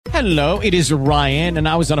Hello, it is Ryan, and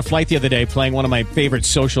I was on a flight the other day playing one of my favorite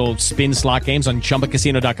social spin slot games on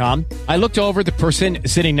ChumbaCasino.com. I looked over at the person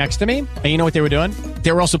sitting next to me, and you know what they were doing?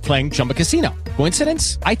 They were also playing Chumba Casino.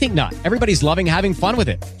 Coincidence? I think not. Everybody's loving having fun with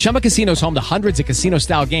it. Chumba Casino is home to hundreds of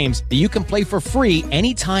casino-style games that you can play for free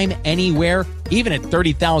anytime, anywhere, even at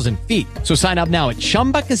 30,000 feet. So sign up now at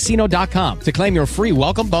ChumbaCasino.com to claim your free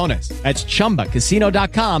welcome bonus. That's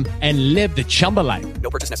ChumbaCasino.com and live the Chumba life.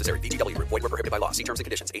 No purchase necessary. VGW. Void where prohibited by law. See terms and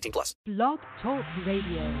conditions. 18 plus. Blog Talk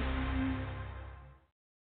Radio.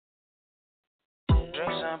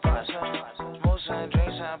 Drinks and pasta, most and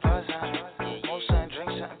drinks and pasta, most and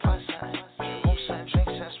drinks and pasta, most and drinks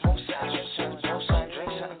and most and drinks and most and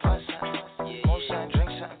drinks and pasta, most and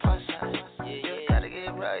drinks and pasta. You gotta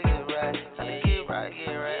get right, gotta get right,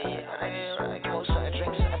 most and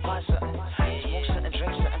drinks and pasta, most and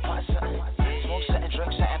drinks and pasta, most and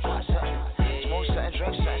drinks and pasta, most and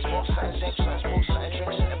drinks and most and drinks and most and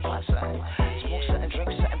drinks and pasta, most and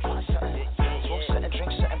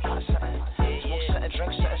drinks and pasta, most and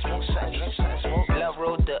drinks and pasta. Drinks and smoke. Love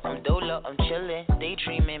rolled up, I'm dolo, I'm chillin'.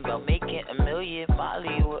 Daydreaming about making $1 million.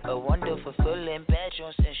 Molly with a wonderful feeling. Bad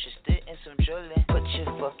Jones interested in some drilling. Put your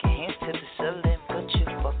fucking hands to the ceiling. Put your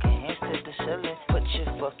fucking hands to the ceiling. Put your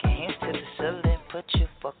fucking hands to the ceiling. Put your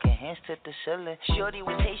fucking hands to the ceiling. Shorty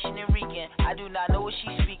was Haitian and Rican. I do not know what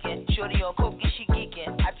she's speaking. Shorty on coke and she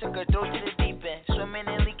geeking. I took her door to the deep end. Swimming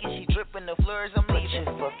and leaking, she dripping the floors. I'm leaving.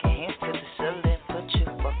 Put your fucking hands to the ceiling. Put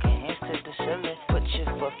your fucking hands to the ceiling. Put your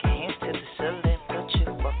fucking hands to the ceiling. Put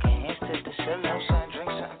your fucking hands to the ceiling. Most and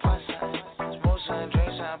drinks and pasta. Most and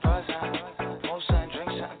drinks and pasta. Most and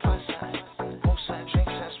drinks and pasta. Most and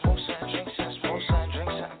drinks and most and drinks and most and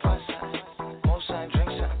drinks and pasta. Most and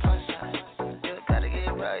drinks and pasta. You gotta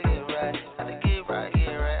get right, get right. Gotta get right,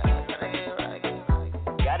 get right. Gotta get right, get right.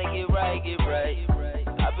 Gotta get right, get right.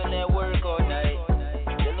 I've been at work all night,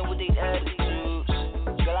 dealing with these attitudes.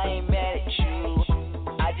 Girl, I ain't mad at you.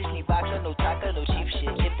 I just need vodka, no taco, no cheap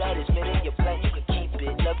shit. If that is mid in your plan, you can keep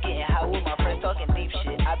it. Love getting high with my friends talking deep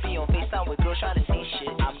shit. I be on FaceTime with girls trying to see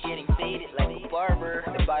shit. I'm getting faded like a barber.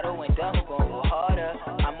 The bottle went down, we're gon' go harder.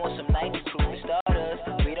 I'm on some 90s proof for starters.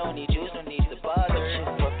 We don't need juice, no need to bother. Put your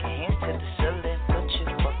fucking hands to the ceiling. Put your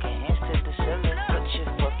fucking hands to the ceiling. Put your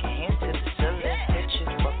fucking hands to the ceiling. Put your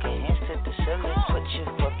fucking hands to the ceiling. Put your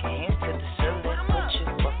fucking hands to the ceiling. Put your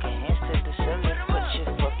fucking hands to the ceiling. Put your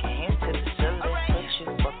fucking hands to the ceiling. Put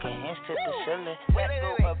your fucking hands to the ceiling. Let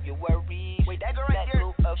go of your worries. Let go of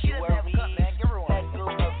your worries. Let go of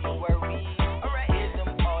your worries. Give them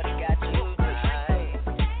all they got tonight.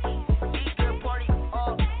 Eat good, party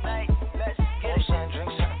all night. Let's get it. Most and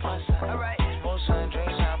drinks and pasta. Most and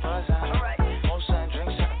drinks and pasta. Most and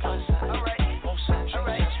drinks and pasta. Most and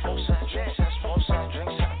drinks and most and drinks and most and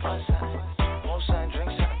drinks and pasta. Most and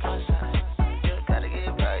drinks and pasta. You gotta get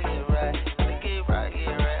right, get right. Gotta get right,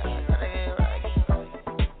 get right. Gotta get right, get right.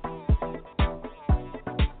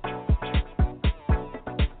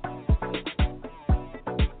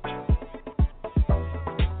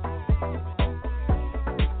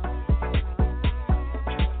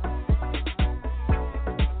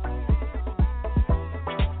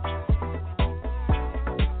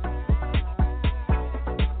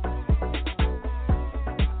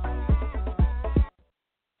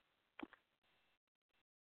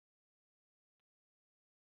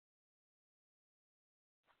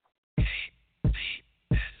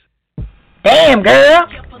 Damn, girl.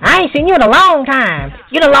 I ain't seen you in a long time.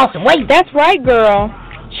 You done lost some weight. That's right, girl.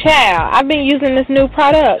 Child, I've been using this new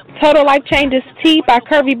product, Total Life Changes Tea by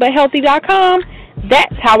CurvyButHealthy.com.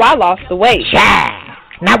 That's how I lost the weight. Child.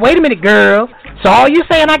 Now, wait a minute, girl. So all you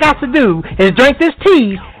saying I got to do is drink this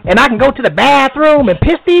tea, and I can go to the bathroom and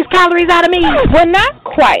piss these calories out of me? Well, not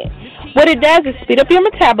quite. What it does is speed up your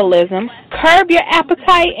metabolism, curb your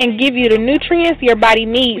appetite, and give you the nutrients your body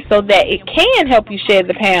needs so that it can help you shed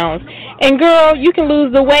the pounds. And, girl, you can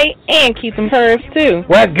lose the weight and keep some curves, too.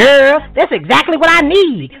 Well, girl, that's exactly what I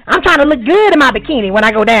need. I'm trying to look good in my bikini when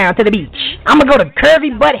I go down to the beach. I'm going to go to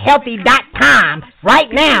CurvyButHealthy.com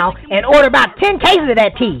right now and order about 10 cases of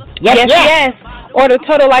that tea. Yes. Order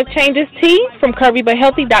Total Life Changes Tea from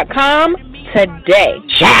CurvyButHealthy.com today.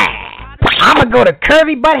 Child. I'm going to go to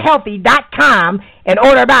CurvyButHealthy.com and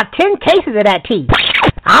order about 10 cases of that tea.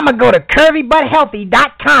 I'm going to go to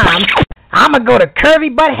CurvyButHealthy.com. I'm going to go to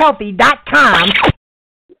CurvyButHealthy.com.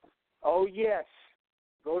 Oh, yes.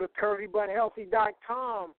 Go to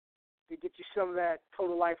CurvyButHealthy.com to get you some of that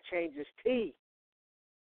Total Life Changes tea.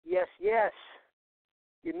 Yes.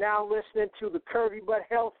 You're now listening to the Curvy But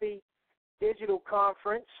Healthy Digital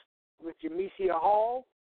Conference with Jamecia Hall,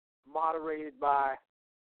 moderated by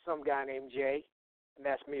some guy named Jay, and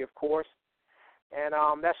that's me, of course. And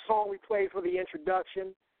that song we played for the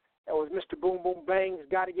introduction, that was Mr. Boom Boom Bang's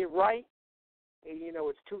Got to Get Right. And, you know,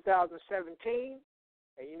 it's 2017,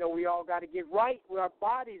 and, you know, we all got to get right with our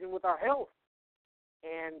bodies and with our health.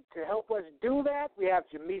 And to help us do that, we have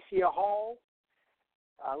Jamecia Hall.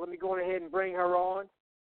 Let me go ahead and bring her on.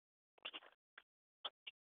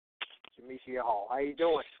 Jamecia Hall, how you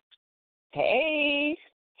doing? Hey.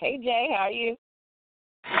 Hey, Jay, how are you?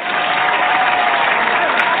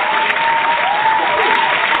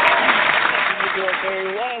 You're doing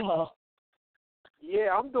very well.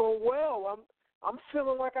 Yeah, I'm doing well. I'm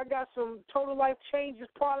feeling like I got some Total Life Changes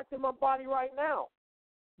product in my body right now.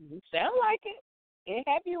 You sound like it. It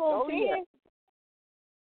have you on 10.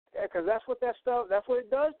 Yeah, because that's what it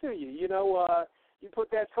does to you. You know, you put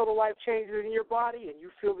that Total Life Changes in your body and you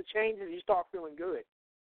feel the changes, you start feeling good.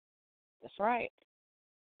 That's right.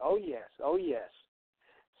 Oh, yes.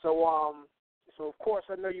 So, of course,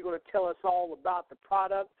 I know you're going to tell us all about the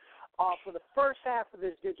product. For the first half of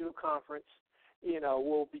this digital conference, you know,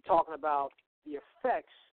 we'll be talking about the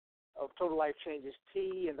effects of Total Life Changes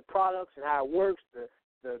tea and the products and how it works, the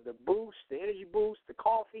boost, the energy boost, the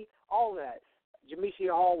coffee, all that.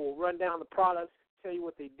 Jamecia Hall will run down the products, tell you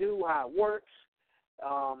what they do, how it works,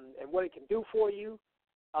 and what it can do for you.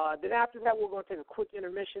 Then after that, we're going to take a quick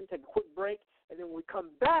intermission, take a quick break, and then when we come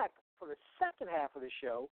back for the second half of the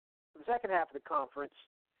show, for the second half of the conference,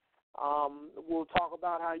 we'll talk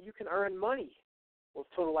about how you can earn money with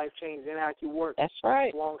Total Life Changes and how you work. That's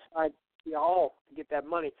right. Alongside you all to get that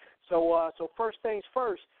money. So first things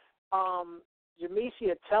first,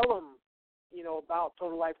 Jamecia, tell them, you know, about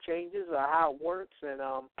Total Life Changes, how it works, and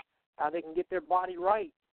how they can get their body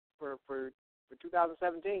right for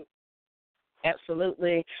 2017.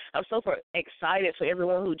 Absolutely. I'm super excited for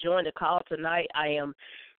everyone who joined the call tonight. I am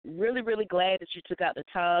really, really glad that you took out the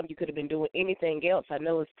time. You could have been doing anything else. I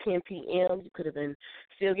know it's 10 p.m. You could have been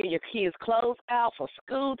still getting your kids' clothes out for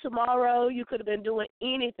school tomorrow. You could have been doing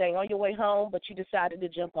anything on your way home, but you decided to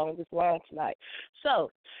jump on this line tonight.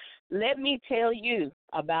 So let me tell you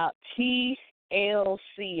about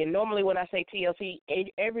TLC. And normally when I say TLC,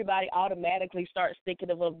 everybody automatically starts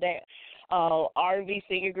thinking of that R&B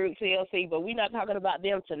singer group TLC, but we're not talking about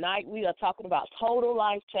them tonight. We are talking about Total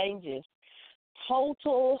Life Changes.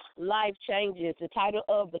 Total Life Changes. The title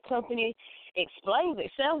of the company explains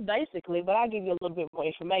itself basically, but I'll give you a little bit more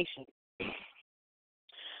information.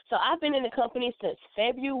 So I've been in the company since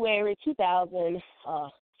February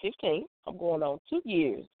 2015. I'm going on 2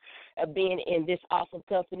 years of being in this awesome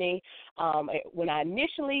company. When I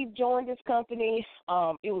initially joined this company,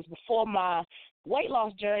 it was before my weight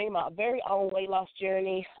loss journey, my very own weight loss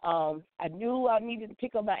journey. I knew I needed to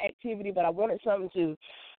pick up my activity, but I wanted something to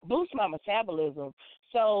boost my metabolism.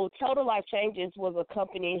 So Total Life Changes was a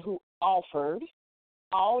company who offered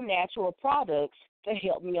all natural products to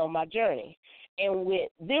help me on my journey. And with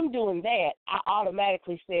them doing that, I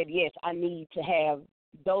automatically said, yes, I need to have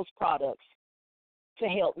those products to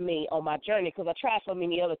help me on my journey because I tried so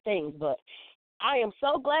many other things. But I am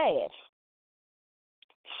so glad,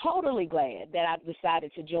 totally glad that I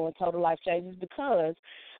decided to join Total Life Changes because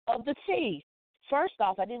of the tea. First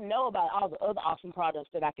off, I didn't know about all the other awesome products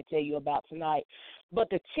that I could tell you about tonight, but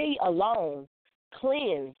the tea alone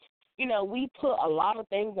cleansed. You know, we put a lot of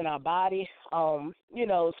things in our body. You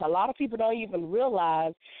know, so a lot of people don't even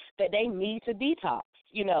realize that they need to detox.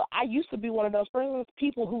 You know, I used to be one of those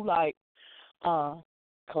people who like,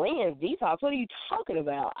 cleanse, detox. What are you talking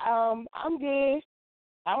about? I'm good.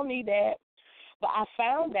 I don't need that. But I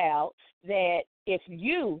found out that if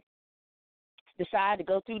you decide to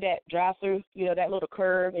go through that drive-through, you know, that little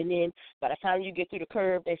curve, and then by the time you get through the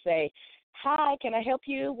curve, they say, hi, can I help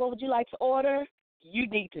you? What would you like to order? You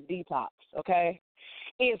need to detox, okay?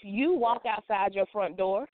 If you walk outside your front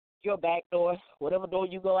door, your back door, whatever door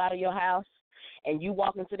you go out of your house, and you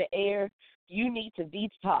walk into the air, you need to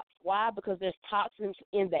detox. Why? Because there's toxins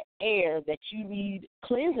in the air that you need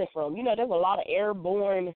cleansing from. You know, there's a lot of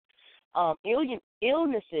airborne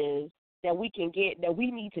illnesses that we can get that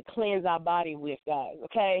we need to cleanse our body with, guys,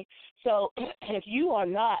 okay? So if you are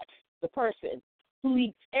not the person who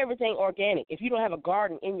eats everything organic, if you don't have a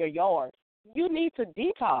garden in your yard, you need to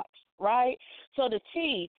detox, right? So the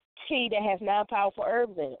tea that has 9 powerful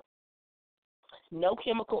herbs in it, no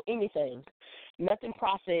chemical anything, nothing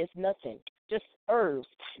processed, nothing, just herbs,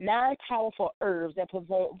 9 powerful herbs that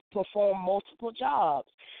perform multiple jobs.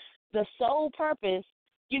 The sole purpose,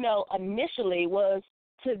 you know, initially was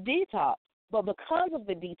to detox. But because of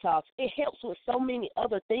the detox, it helps with so many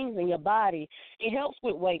other things in your body. It helps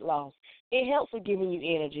with weight loss. It helps with giving you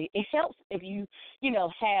energy. It helps if you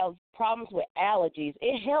know, have problems with allergies.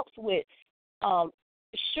 It helps with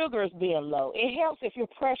sugars being low. It helps if your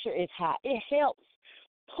pressure is high. It helps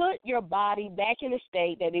put your body back in the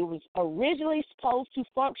state that it was originally supposed to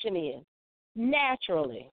function in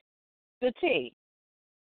naturally. The tea,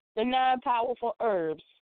 the 9 powerful herbs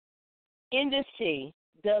in this tea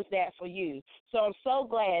does that for you. So I'm so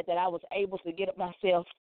glad that I was able to get myself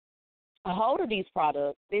a hold of these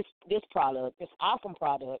products, this awesome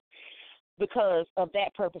product, because of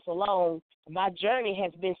that purpose alone. My journey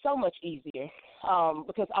has been so much easier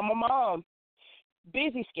because I'm a mom,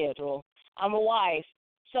 busy schedule. I'm a wife.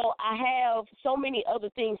 So I have so many other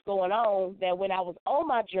things going on that when I was on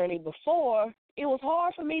my journey before, it was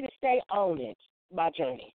hard for me to stay on it, my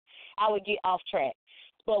journey. I would get off track.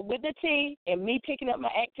 But with the tea and me picking up my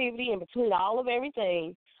activity in between all of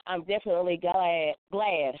everything, I'm definitely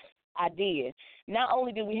glad I did. Not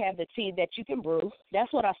only do we have the tea that you can brew,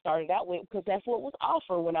 that's what I started out with because that's what was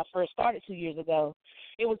offered when I first started 2 years ago.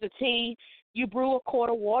 It was the tea, you brew a quart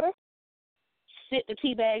of water, sit the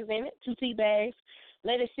tea bags in it, 2 tea bags,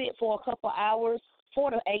 let it sit for a couple hours,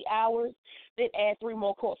 4 to 8 hours, then add 3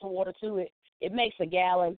 more quarts of water to it. It makes a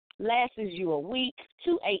gallon, lasts you a week,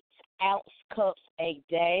 2 8-ounce cups a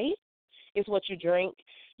day is what you drink.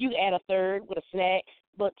 You add a third with a snack,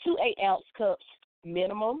 but 2 8-ounce cups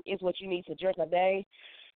minimum is what you need to drink a day.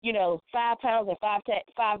 5 pounds in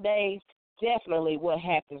 5 days, definitely what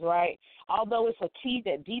happens, right? Although it's a tea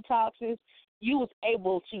that detoxes, you was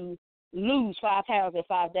able to lose 5 pounds in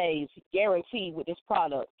 5 days, guaranteed with this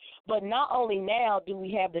product. But not only now do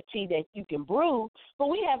we have the tea that you can brew, but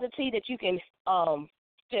we have the tea that you can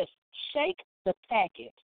just shake the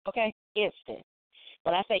packet, okay? Instant.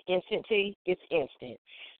 When I say instant tea, it's instant.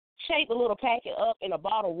 Shake the little packet up in a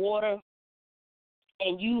bottle of water,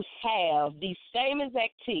 and you have the same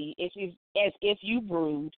exact tea as if you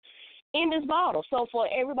brewed in this bottle. So for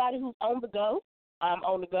everybody who's on the go, I'm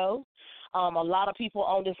on the go. A lot of people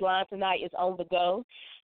on this line tonight is on the go.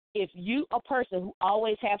 If you a person who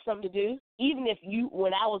always have something to do, even if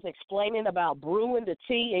when I was explaining about brewing the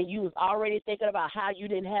tea and you was already thinking about how you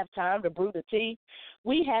didn't have time to brew the tea,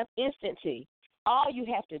 we have instant tea. All you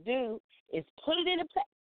have to do is put it in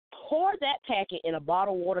pour that packet in a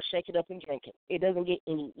bottle of water, shake it up, and drink it. It doesn't get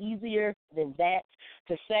any easier than that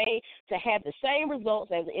to have the same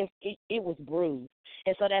results as if it was brewed.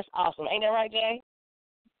 And so that's awesome. Ain't that right, Jay?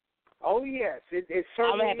 Oh, yes, it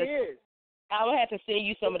certainly is. I'm going to have to send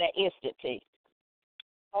you some of that instant tea.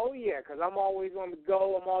 Oh, yeah, because I'm always on the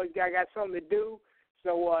go. I got something to do.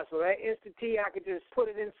 So that instant tea, I could just put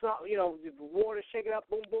it in something, just water, shake it up,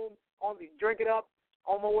 boom, boom, drink it up,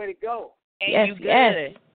 on my way to go. And yes, you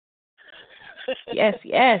good. Yes,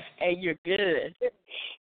 yes. And you're good.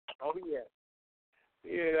 Oh, yeah.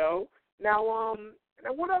 Now,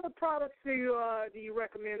 what other products do you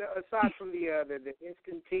recommend aside from the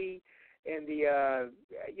instant tea and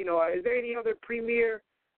is there any other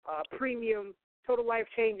premium Total Life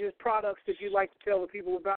Changes products that you'd like to tell the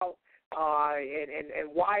people about and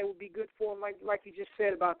why it would be good for them, like you just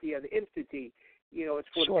said about the instant tea? It's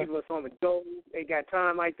for the people that's on the go. They got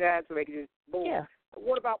time like that, so they can just boom. Yeah.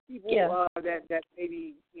 What about people that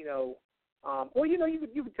maybe you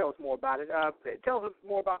can tell us more about it. Tell us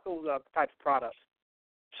more about those types of products.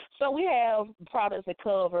 So we have products that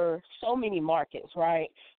cover so many markets, right?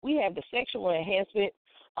 We have the sexual enhancement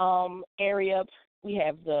area. We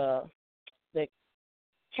have the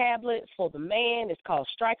tablets for the man. It's called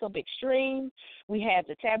Strike Up Extreme. We have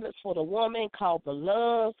the tablets for the woman called the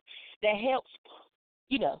Love that helps,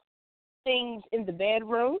 things in the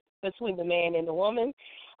bedroom between the man and the woman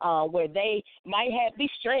where they might be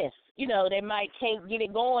stressed. They might can't get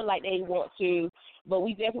it going like they want to, but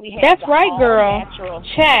we definitely have That's right, girl. Natural,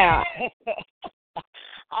 Child.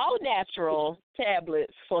 all natural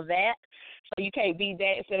tablets for that. So you can't beat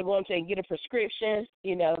that instead of going to get a prescription.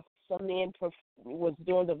 Some men was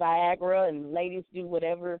doing the Viagra and ladies do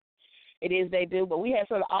whatever it is they do, but we have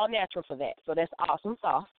some all natural for that. So that's awesome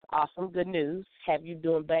sauce, awesome good news. Have you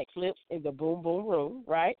doing backflips in the boom boom room,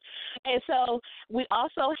 right? And so we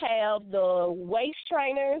also have the waist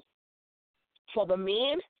trainers for the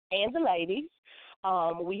men and the ladies.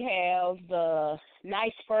 We have the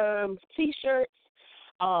nice firm T-shirts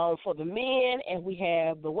for the men, and we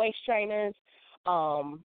have the waist trainers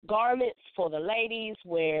garments for the ladies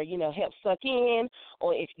where, help suck in,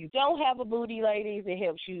 or if you don't have a booty, ladies, it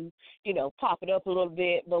helps you, pop it up a little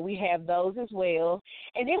bit, but we have those as well.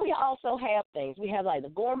 And then we also have things. We have like the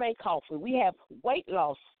gourmet coffee. We have weight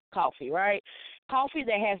loss coffee, right? Coffee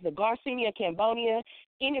that has the Garcinia cambogia.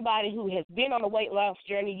 Anybody who has been on a weight loss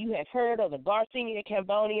journey, you have heard of the Garcinia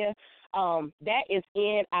cambogia. That is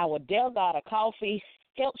in our Delgado coffee,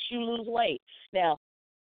 helps you lose weight. Now,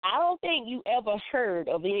 I don't think you ever heard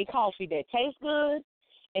of any coffee that tastes good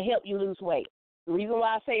and help you lose weight. The reason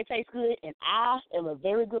why I say it tastes good, and I am a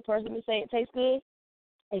very good person to say it tastes good,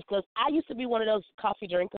 is because I used to be one of those coffee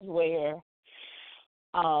drinkers where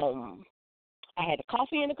I had the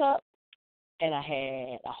coffee in the cup, and I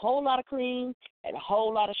had a whole lot of cream and a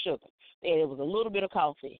whole lot of sugar, and it was a little bit of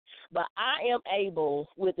coffee. But I am able,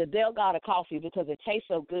 with the Delgado coffee, because it tastes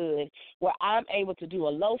so good, where I'm able to do a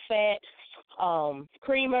low-fat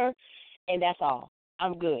creamer, and that's all.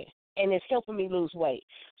 I'm good. And it's helping me lose weight.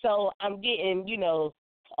 So I'm getting,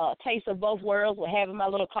 a taste of both worlds with having my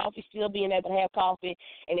little coffee, still being able to have coffee,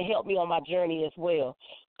 and it helped me on my journey as well.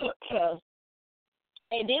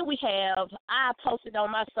 And then I posted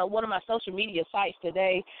on one of my social media sites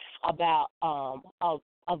today about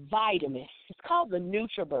a vitamin. It's called the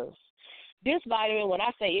NutriBurst. This vitamin, when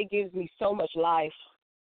I say it gives me so much life,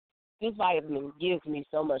 this vitamin gives me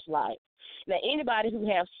so much life. Now, anybody who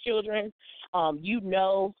has children,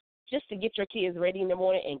 just to get your kids ready in the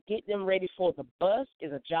morning and get them ready for the bus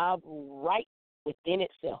is a job right within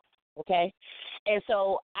itself, okay? And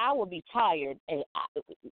so I would be tired, and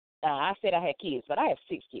I said I had kids, but I have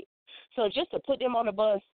 6 kids. So just to put them on the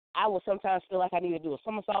bus, I would sometimes feel like I need to do a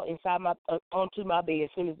somersault onto my bed as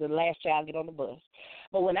soon as the last child get on the bus.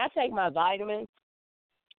 But when I take my vitamins,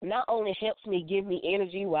 not only helps me give me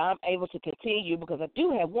energy where I'm able to continue, because I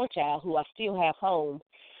do have one child who I still have home,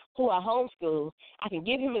 who I homeschool. I can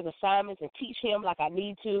give him his assignments and teach him like I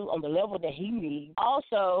need to on the level that he needs.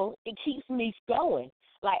 Also, it keeps me going.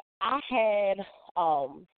 Like I had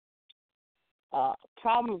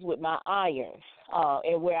problems with my iron,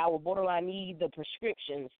 and where I would borderline need the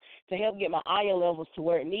prescriptions to help get my iron levels to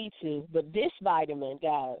where it needs to. But this vitamin,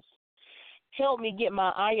 guys, helped me get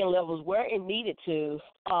my iron levels where it needed to,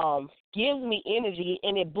 gives me energy,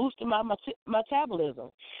 and it boosted my metabolism.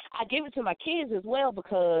 I give it to my kids as well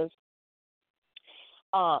because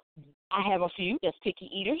I have a few that's picky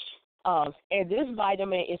eaters, and this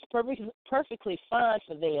vitamin is perfectly fine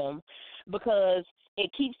for them because it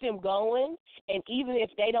keeps them going, and even if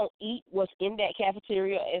they don't eat what's in that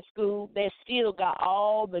cafeteria at school, they still got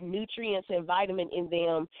all the nutrients and vitamin in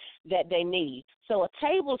them that they need. So a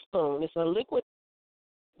tablespoon, it's a liquid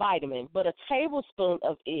vitamin, but a tablespoon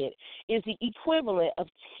of it is the equivalent of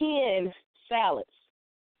 10 salads,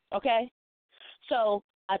 okay? So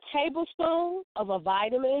a tablespoon of a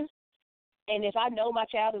vitamin, and if I know my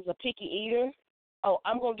child is a picky eater,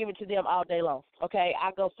 I'm going to give it to them all day long, okay?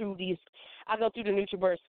 I go through the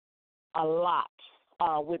NutriBurst a lot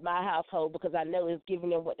with my household because I know it's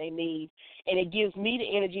giving them what they need, and it gives me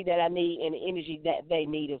the energy that I need and the energy that they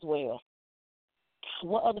need as well.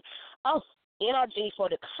 What other? NRG for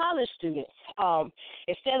the college students.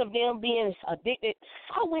 Instead of them being addicted,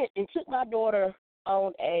 I went and took my daughter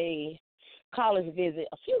on a college visit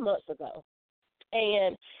a few months ago.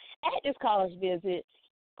 And at this college visit,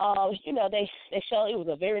 they showed it was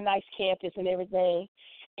a very nice campus and everything.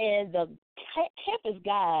 And the campus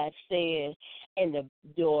guide said, and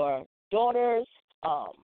your daughter's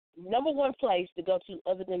number one place to go to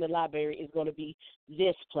other than the library is going to be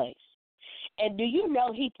this place. And do you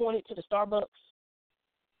know he pointed to the Starbucks?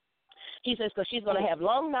 He says because she's going to have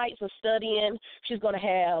long nights of studying. She's going to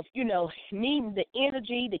have, needing the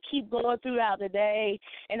energy to keep going throughout the day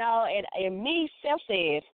and all. And me, Steph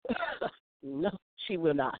said, no, she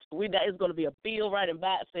will not. That is going to be a bill right in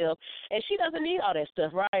by itself. And she doesn't need all that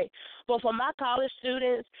stuff, right? But for my college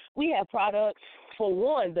students, we have products. For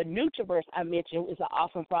one, the NutriBurst I mentioned is an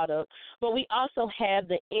awesome product. But we also have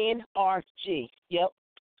the NRG. Yep.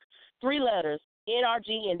 3 letters,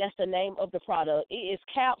 NRG, and that's the name of the product. It is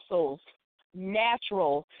capsules,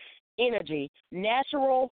 natural energy.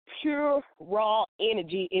 Natural, pure, raw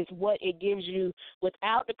energy is what it gives you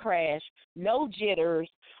without the crash, no jitters.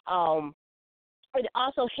 It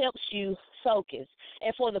also helps you focus.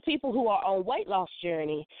 And for the people who are on weight loss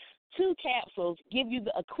journey, 2 capsules give you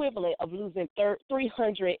the equivalent of losing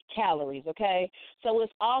 300 calories, okay? So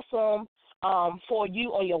it's awesome for you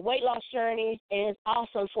on your weight loss journey, and it's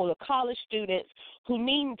awesome for the college students who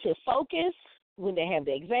need to focus when they have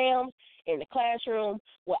the exams in the classroom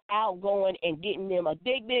without going and getting them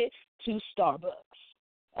addicted to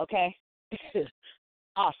Starbucks, okay?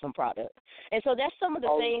 Awesome product. And so that's some of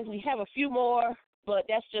the things. We have a few more, but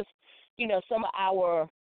that's just, some of our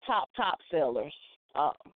top sellers.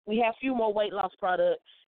 We have a few more weight loss products,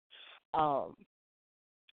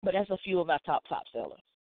 but that's a few of our top sellers.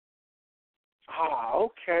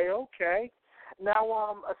 Okay.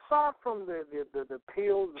 Now, aside from the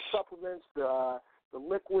pills, the supplements, the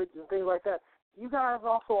liquids, and things like that, you guys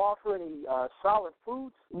also offer any solid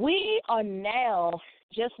foods? We are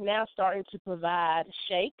just now starting to provide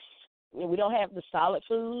shakes. We don't have the solid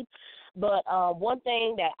food, but one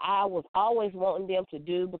thing that I was always wanting them to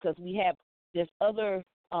do, because we have there's other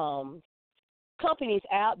companies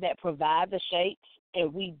out that provide the shakes,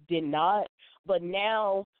 and we did not. But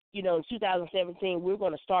now, in 2017, we're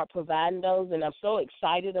going to start providing those, and I'm so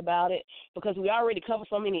excited about it because we already cover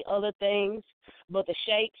so many other things. But the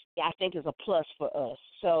shakes, I think, is a plus for us.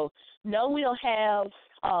 So, no, we don't have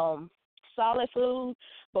solid food,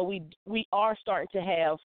 but we are starting to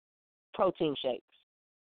have protein shakes.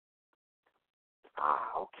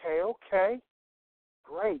 Okay.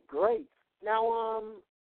 Great. Now,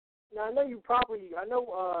 I know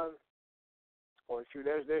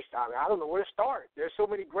there's I don't know where to start. There's so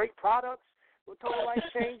many great products with Total Life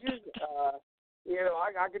Changes. Where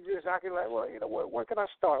can I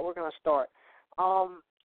start?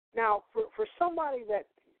 Now, for somebody that,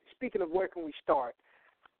 speaking of where can we start,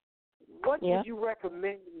 what would you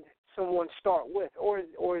recommend someone start with, or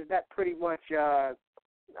is that pretty much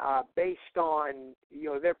based on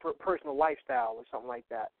their personal lifestyle or something like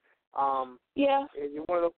that? Is it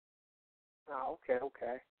one of those? Oh,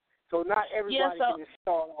 okay. So not everybody can just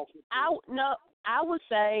start off with I would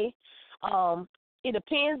say it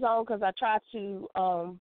depends on, because I try to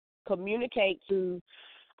communicate to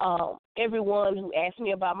everyone who asks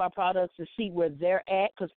me about my products to see where they're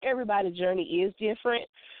at, because everybody's journey is different.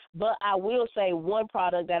 But I will say one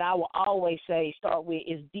product that I will always say start with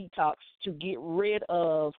is detox, to get rid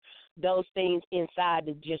of those things inside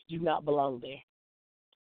that just do not belong there.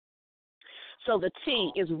 So the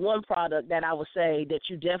tea is one product that I would say that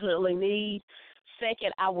you definitely need.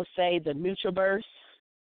 Second, I would say the NutriBurst,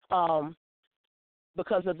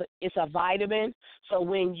 because it's a vitamin. So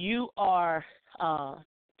when you are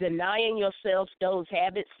denying yourself those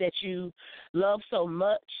habits that you love so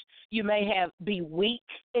much, you may be weak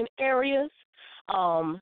in areas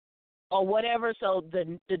or whatever. So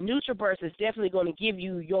the NutriBurst is definitely going to give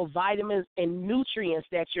you your vitamins and nutrients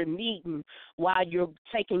that you're needing while you're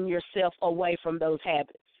taking yourself away from those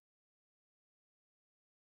habits.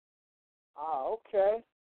 Okay.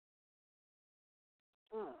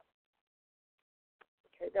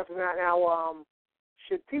 Okay, definitely. Now,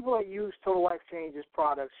 should people that use Total Life Changes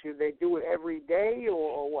products, should they do it every day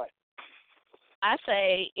or what? I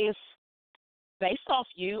say it's based off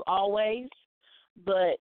you always,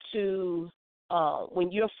 but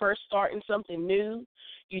when you're first starting something new,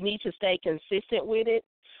 you need to stay consistent with it.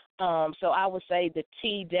 So I would say the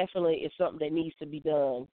tea definitely is something that needs to be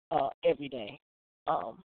done every day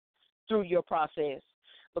through your process,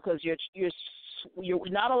 because you're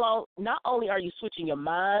not only are you switching your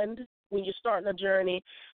mind when you're starting a journey,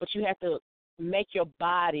 but you have to make your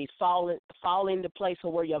body fall into place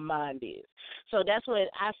of where your mind is. So that's when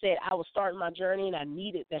I said I was starting my journey and I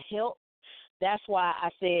needed the help. That's why I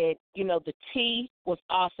said, the tea was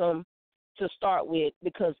awesome to start with,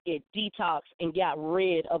 because it detoxed and got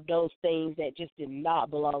rid of those things that just did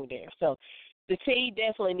not belong there. So the tea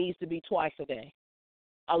definitely needs to be twice a day,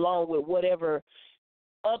 along with whatever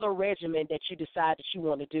other regimen that you decide that you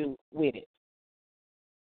want to do with it.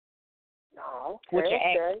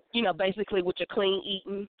 Okay. Basically with your clean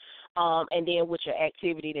eating, and then with your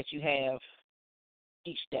activity that you have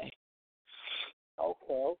each day.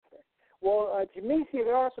 Okay. Well, Jamecia,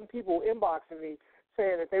 there are some people inboxing me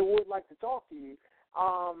saying that they would like to talk to you.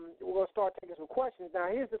 We're going to start taking some questions. Now,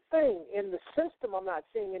 here's the thing. In the system, I'm not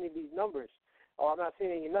seeing any of these numbers, or I'm not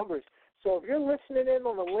seeing any numbers. So if you're listening in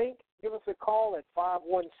on the link, give us a call at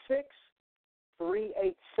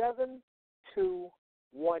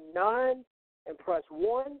 516-387-2119 and press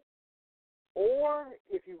 1. Or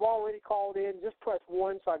if you've already called in, just press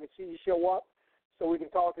 1 so I can see you show up, so we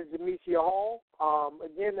can talk to Jamecia Hall.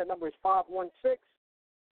 Again, the number is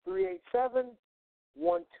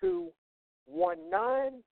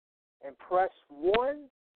 516-387-1219 and press 1,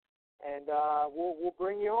 and we'll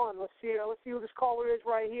bring you on. Let's see who this caller is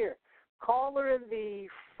right here. Caller in the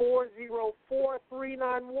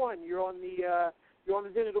 404391. You're on the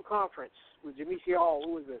digital conference with Jamecia Hall.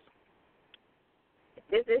 Who is this?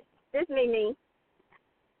 This Mimi.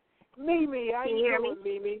 Mimi, how you doing,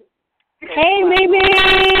 Mimi? Hey, Mimi.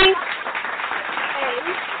 Hey.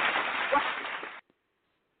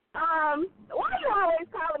 Why are you always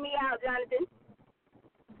calling me out, Jonathan?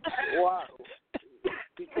 Wow.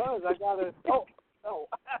 Because I gotta.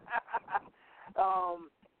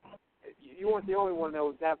 You weren't the only one that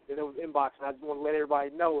was inboxing. I just want to let everybody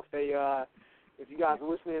know if you guys are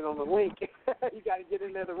listening on the link, you got to get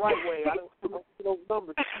in there the right way. I don't see those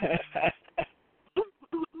numbers.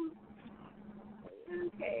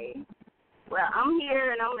 Okay. Well,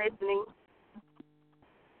 listening.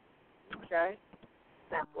 Okay.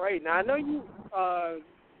 Great. Now I know you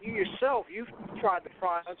yourself, you've tried the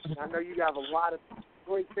products. I know you have a lot of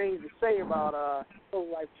great things to say about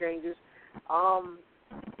total life changes.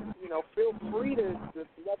 Feel free to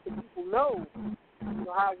let the people know,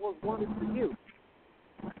 how it worked wonders for you.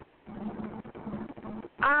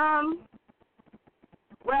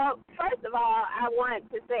 Well, first of all, I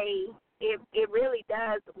want to say it really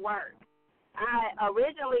does work. I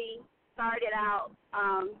originally started out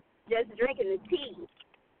just drinking the tea,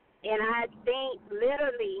 and I think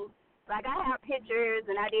literally, like I have pictures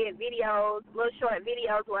and I did videos, little short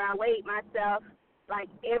videos where I weighed myself like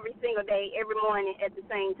every single day, every morning at the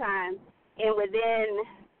same time. And within,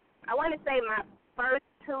 I want to say my first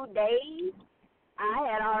 2 days, I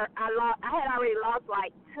had already lost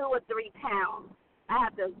like 2 or 3 pounds. I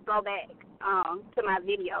have to go back to my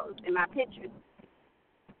videos and my pictures.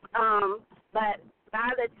 But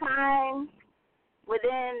by the time,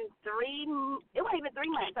 within it wasn't even 3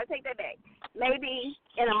 months, I take that back, maybe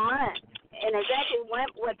in a month, and exactly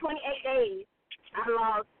 28 days, I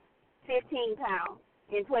lost 15 pounds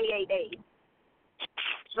in 28 days.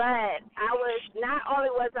 But not only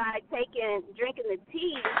was I drinking the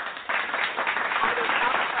tea, I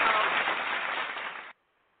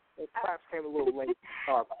was The claps came a little late.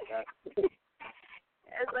 Sorry about that.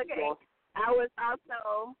 It's okay. I was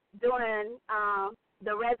also doing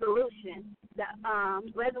the resolution, and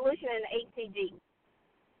the HCG.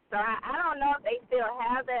 So I don't know if they still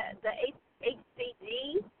have the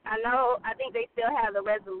HCG. I think they still have the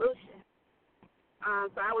resolution.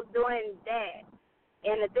 So I was doing that.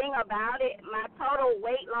 And the thing about it, my total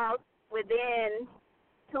weight loss within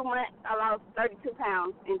 2 months, I lost 32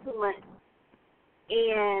 pounds in 2 months.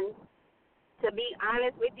 And to be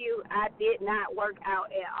honest with you, I did not work out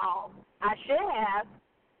at all. I should have,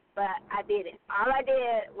 but I didn't. All I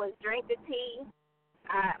did was drink the tea.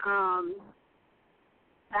 I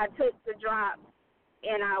took the drops,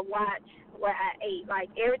 and I watched what I ate. Like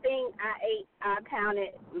everything I ate, I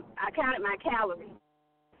counted my calories.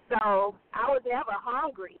 So I was never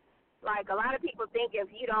hungry. Like a lot of people think if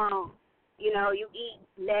you don't, you eat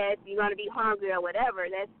less, you're gonna be hungry or whatever.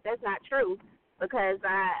 That's not true, because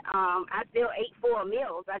I still ate 4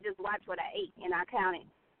 meals. I just watched what I ate, and I counted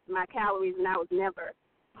my calories, and I was never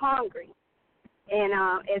hungry. And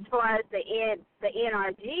as far as the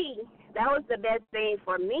NRG, that was the best thing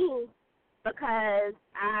for me, because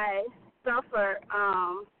I suffer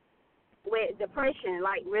with depression,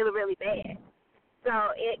 like really, really bad.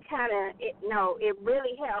 So it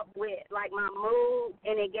really helped with like my mood,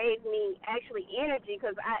 and it gave me actually energy,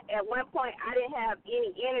 because at one point I didn't have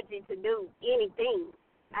any energy to do anything.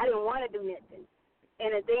 I didn't want to do nothing.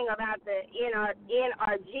 And the thing about the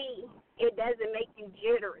NRG, it doesn't make you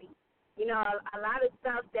jittery. A lot of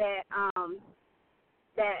stuff that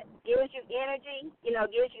gives you energy,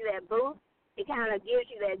 gives you that boost, it kind of gives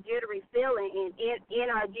you that jittery feeling, and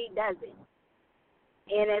NRG doesn't.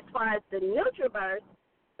 And as far as the NutriBurst,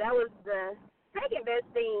 that was the second best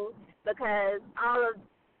thing, because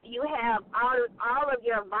you have all of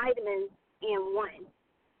your vitamins in one.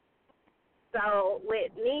 So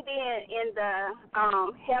with me being in the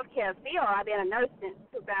healthcare field, I've been a nurse since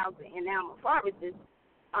 2000, and now I'm a pharmacist.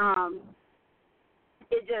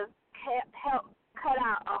 It just helped cut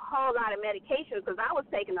out a whole lot of medication, because I was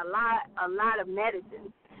taking a lot of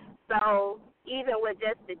medicine. So even with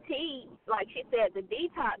just the tea, like she said, the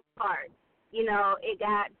detox part, it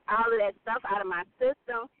got all of that stuff out of my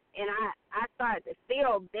system, and I started to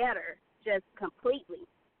feel better just completely.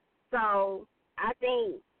 So I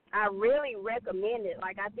think I really recommend it.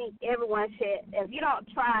 Like, I think everyone should, if you don't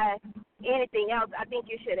try anything else, I think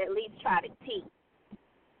you should at least try the tea,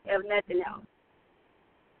 if nothing else.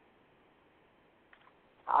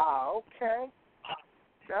 Okay.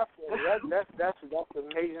 Definitely. That's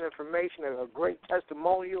amazing information and a great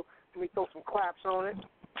testimonial. Let me throw some claps on it.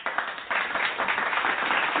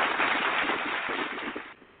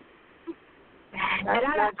 And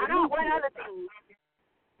I don't, one other thing.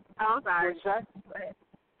 Oh, I'm sorry. What'd you say?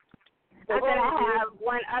 I said I have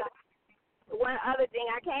one other thing.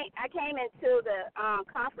 I came into the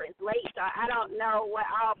conference late, so I don't know what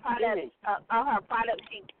all products all her products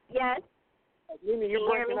yes. Mimi, you're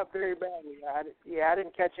breaking up very badly. I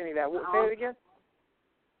didn't catch any of that. Say it again.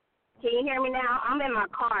 Can you hear me now? I'm in my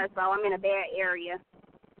car, so I'm in a bad area.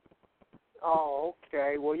 Oh,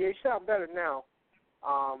 okay. Well, you sound better now.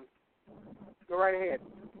 Go right ahead.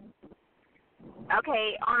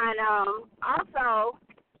 Okay. On also,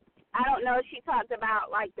 I don't know if she talked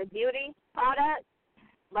about like the beauty products,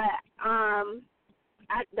 but I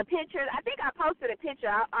the pictures. I think I posted a picture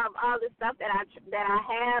of all the stuff that I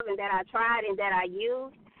have and that I tried and that I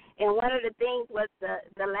used. And one of the things was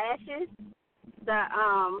the lashes.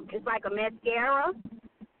 It's like a mascara.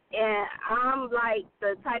 And I'm like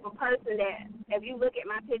the type of person that if you look at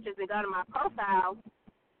my pictures and go to my profile,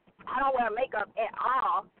 I don't wear makeup at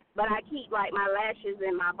all, but I keep like my lashes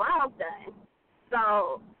and my brows done.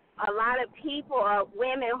 So a lot of people or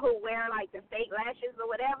women who wear like the fake lashes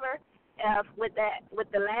or whatever, with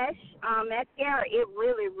the lash mascara, it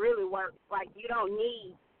really, really works. Like you don't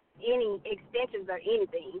need any extensions or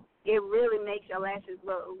anything. It really makes your lashes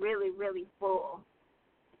look really, really full.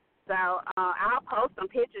 So I'll post some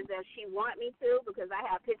pictures if she want me to because I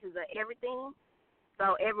have pictures of everything,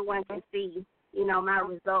 so everyone can see, my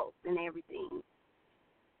results and everything.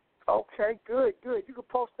 Okay, good. You can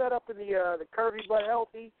post that up in the Curvy But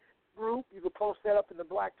Healthy group. You can post that up in the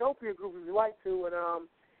Blacktopia group if you like to,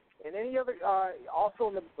 and any other also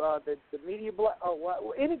in the media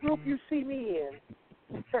any group you see me in.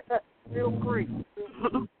 Feel free.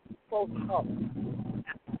 Post it up.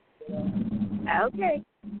 Okay.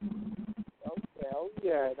 Oh,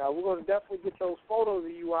 yeah. Now, we're going to definitely get those photos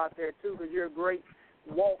of you out there, too, because you're a great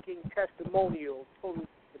walking testimonial. The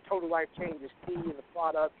Total Life Changes tea and the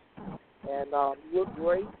products. And you look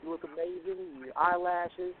great. You look amazing. Your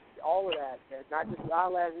eyelashes, all of that. And not just your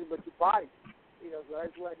eyelashes, but your body. So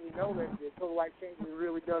that's letting you know that the Total Life Changes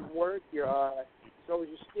really does work. So is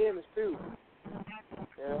your skin, too.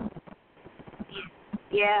 Yeah.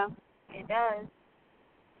 Yeah, it does.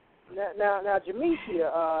 Now,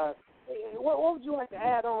 Jamecia, what would you like to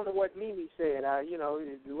add on to what Mimi said,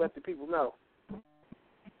 to let the people know?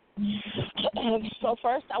 So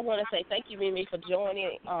first, I want to say thank you, Mimi, for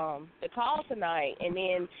joining the call tonight, and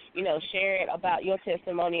then, sharing about your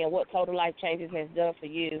testimony and what Total Life Changes has done for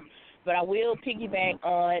you. But I will piggyback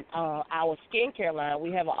on our skincare line.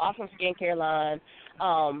 We have an awesome skincare line.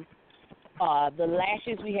 The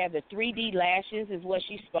lashes, we have the 3D lashes is what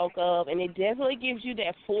she spoke of, and it definitely gives you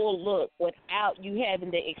that full look without you having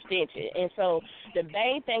the extension. And so the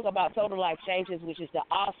main thing about Total Life Changes, which is the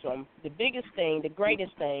biggest thing, the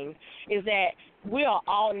greatest thing, is that we are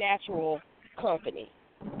all natural company.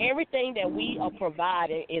 Everything that we are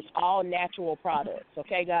providing is all natural products,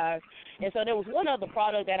 okay, guys? And so there was one other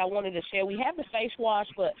product that I wanted to share. We have the face wash,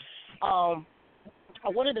 but I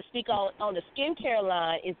wanted to speak on the skincare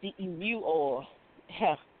line is the Emu oil.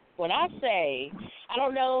 When I say, I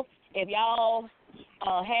don't know if y'all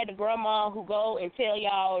had the grandma who go and tell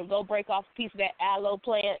y'all go break off a piece of that aloe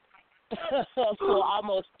plant for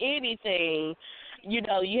almost anything. You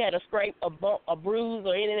had a scrape, a bump, a bruise,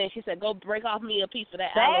 or anything. She said, go break off me a piece of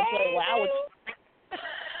that aloe plant.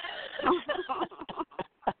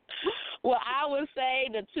 Well, I would say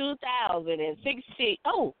the 2016,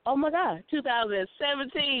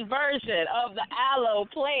 2017 version of the aloe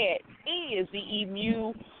plant is the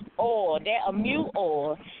Emu oil. That Emu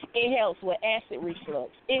oil, it helps with acid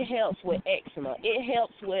reflux. It helps with eczema. It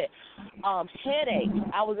helps with headaches.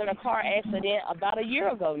 I was in a car accident about a year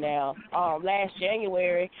ago now, last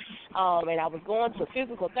January, and I was going to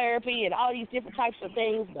physical therapy and all these different types of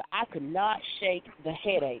things, but I could not shake the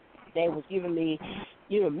headache. They was giving me,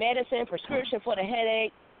 medicine, prescription for the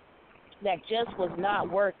headache that just was not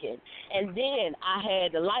working. And then I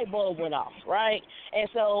had the light bulb went off, right? And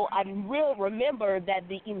so I really remember that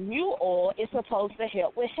the Emu oil is supposed to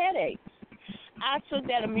help with headaches. I took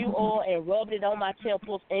that Emu oil and rubbed it on my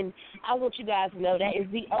temples, and I want you guys to know that is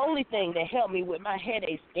the only thing that helped me with my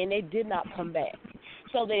headaches, and they did not come back.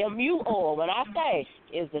 So the Emu oil, when I say,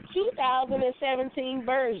 is the 2017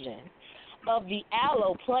 version of the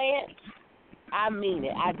aloe plant. I mean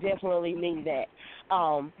it. I definitely mean that.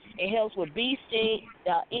 It helps with bee sting,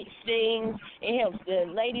 it stings. It helps the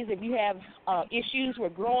ladies if you have issues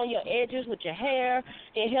with growing your edges with your hair.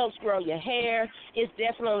 It helps grow your hair. It's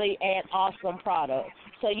definitely an awesome product.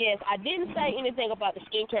 So, yes, I didn't say anything about the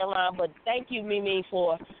skincare line, but thank you, Mimi,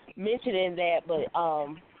 for mentioning that. But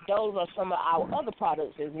those are some of our other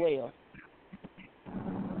products as well.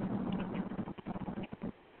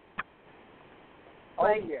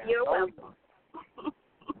 Oh, yeah. You're welcome.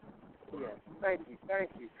 Yeah, thank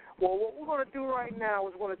you. Well, what we're going to do right now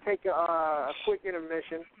is we're going to take a quick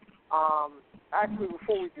intermission. Actually,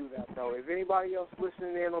 before we do that, though, if anybody else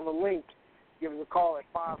listening in on the link, give us a call at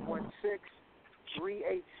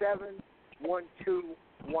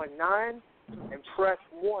 516-387-1219 and press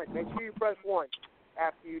 1. Make sure you press 1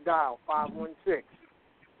 after you dial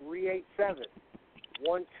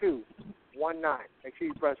 516-387-1219. Make sure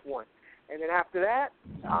you press 1. And then after that,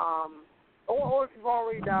 or if you've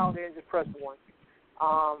already dialed in, just press 1.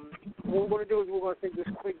 What we're going to do is we're going to take this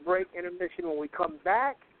quick break, intermission. When we come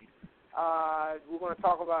back, we're going to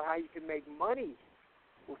talk about how you can make money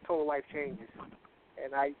with Total Life Changes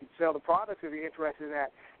and how you can sell the products if you're interested in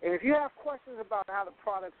that. And if you have questions about how the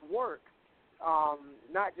products work,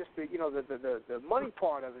 not just the money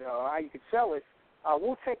part of it, or how you can sell it,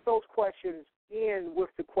 we'll take those questions in with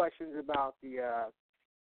the questions about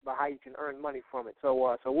about how you can earn money from it. So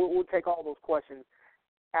we'll take all those questions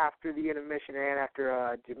after the intermission and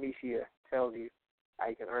after Jamecia tells you how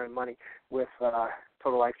you can earn money with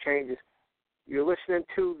Total Life Changes. You're listening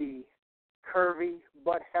to the Curvy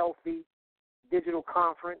but Healthy Digital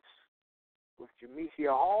Conference with Jamecia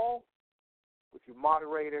Hall, with your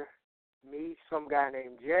moderator, me, some guy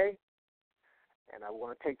named Jay. And I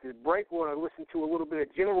want to take this break. We want to listen to a little bit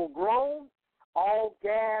of General Grown, All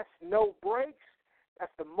Gas, No Brakes.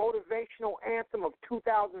 That's the motivational anthem of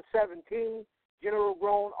 2017. General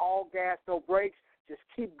Grown, All Gas, No Brakes. Just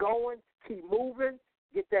keep going, keep moving,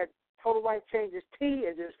 get that Total Life Changes tea,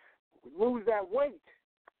 and just lose that weight.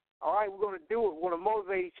 All right, we're going to do it. We're going to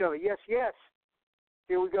motivate each other. Yes, yes.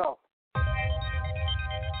 Here we go.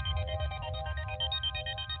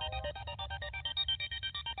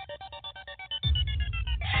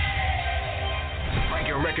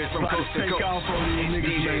 Breaking records from coast to coast. It's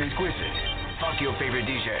DJ Exquisite. Fuck your favorite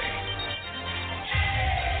DJ.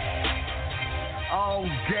 All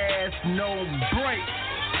gas, no brakes.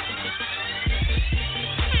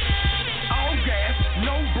 All gas,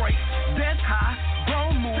 no brakes. That's high,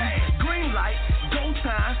 grown move. Green light, go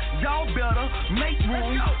time. Y'all better make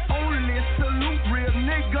room. Only salute real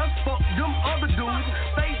niggas. Fuck them other dudes.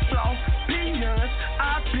 Face floss, peanuts.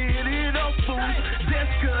 I pity the fools.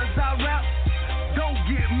 Just cause I rap, don't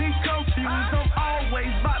get me confused. I'm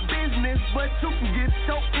always about business, but you can get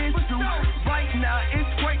your issues. Right now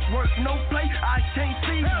it's great work, no play. I can't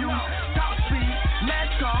see you. Top speed,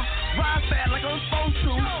 NASCAR, ride fast like I'm supposed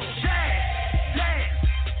to. Gas, gas,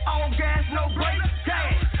 all gas, no brakes.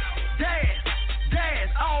 Gas, gas, gas,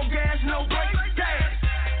 all gas, no brakes. Gas,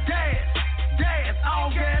 gas, gas, all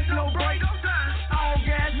gas, no brakes. All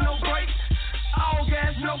gas, no brakes. All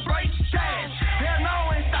gas, no brakes. Gas, hell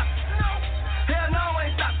no, ain't stop. Hell no,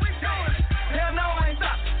 ain't stop. Hell no, ain't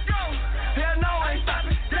stop. Hell no, ain't stop.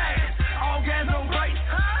 Gas, all gas, no brakes.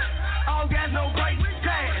 All gas, no brakes.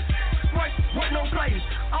 Gas, work no place.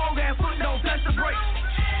 All gas, foot don't touch the brakes.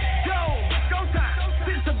 Go time.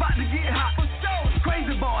 Shit's about to get hot.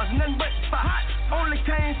 Crazy bars, nothing but spot. Only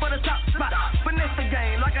came for the top spot. Finesse the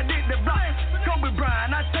game like I did the block. Kobe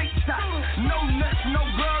Bryant, I take shots. No nuts, no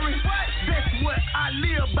glory. That's what I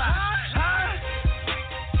live by.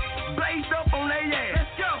 Blazed up on their ass.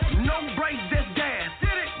 No brakes, just gas.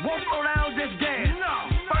 Won't slow down, just gas.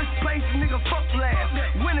 First place, nigga, fuck last.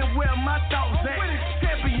 Winning where my thoughts at.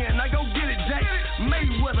 Champion, I go get it, Jake.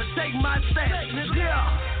 Mayweather, take my stats.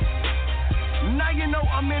 Yeah. Now you know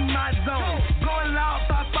I'm in my zone. Going loud,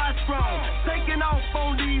 Popeye strong. Taking off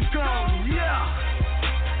on these clones. Yeah.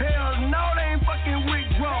 Hell no, they ain't fucking with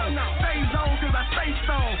grown. Stay zone, cause I stay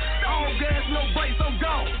stone. All gas, no brakes, I'm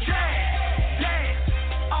gone. Gas, gas.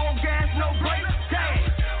 All gas, no brakes. Gas,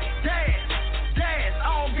 gas, gas.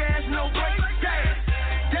 All gas, no brakes. Gas,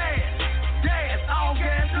 gas, gas. All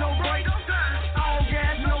gas, no brakes. All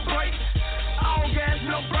gas, no brakes. All gas,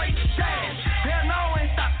 no brakes. Gas. Hell no,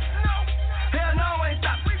 ain't stop. Hell no, ain't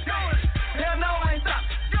stop. Hell no, ain't stop.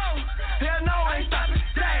 Hell no, ain't stop.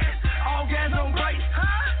 Gas. All gas, no brakes.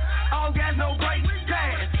 All gas, no brakes.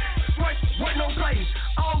 Gas. Work no place.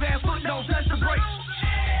 All gas, foot don't touch the brakes.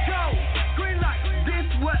 Go. Green light. This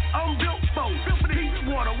what I'm built for. Deep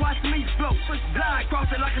water, watch me float. Glide cross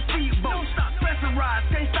it like a speedboat. Pressurized,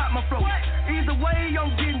 can't stop my flow. Either way, I'm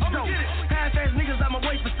getting dope. Half-ass niggas out my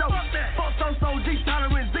way for show. Fuck so G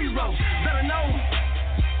tolerance zero. Better know.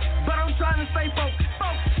 But I'm trying to stay focused.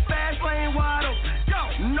 Fast lane wide open.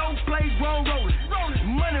 No play, grown rolling.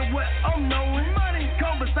 Money what I'm knowing.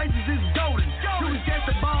 Conversations is golden. You can catch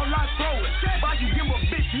the ball, I throw it. If I can give a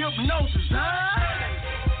bitch hypnosis,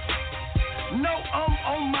 No, I'm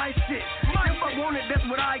on my shit. If I want it, that's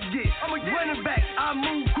what I get. I'm running back, I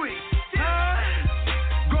move quick.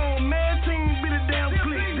 Grown man team be the damn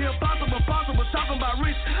click. The impossible, possible, talking about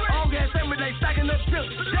rich. All gas every day, stacking up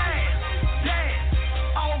chips. Gas.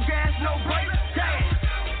 All gas, no brakes. Gas,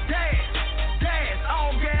 gas, gas.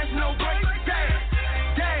 All gas, no brakes. Gas,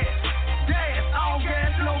 gas, gas. All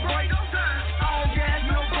gas, no brakes. All gas,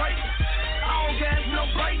 no brakes. All gas, no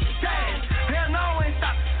brakes. Gas. Hell no, ain't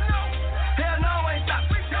stop. Hell no, ain't stop.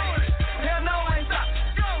 Hell no, ain't stop.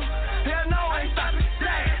 Hell no, ain't stop.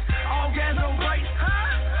 Gas. All gas, no brakes.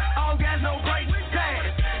 All gas, no brakes. Gas.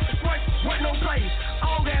 Work no place.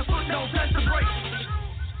 All gas, foot don't touch the brakes.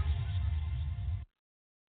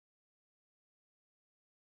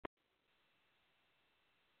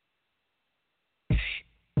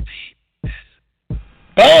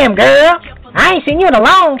 Damn, girl. I ain't seen you in a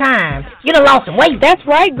long time. You done lost some weight. That's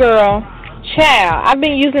right, girl. Child, I've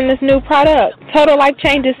been using this new product, Total Life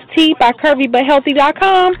Changes Tea by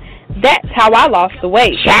CurvyButHealthy.com. That's how I lost the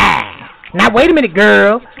weight. Child. Now, wait a minute,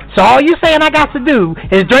 girl. So all you saying I got to do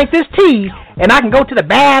is drink this tea, and I can go to the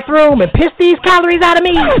bathroom and piss these calories out of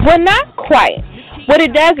me? Well, not quite. What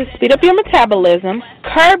it does is speed up your metabolism,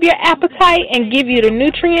 curb your appetite, and give you the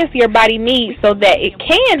nutrients your body needs so that it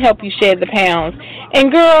can help you shed the pounds.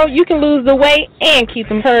 And, girl, you can lose the weight and keep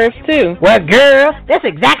them curves, too. Well, girl, that's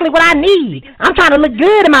exactly what I need. I'm trying to look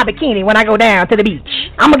good in my bikini when I go down to the beach.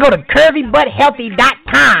 I'm going to go to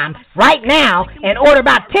CurvyButHealthy.com right now and order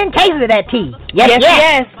about 10 cases of that tea.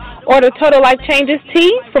 Yes. Order Total Life Changes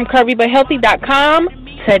Tea from CurvyButHealthy.com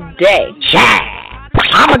today. Child.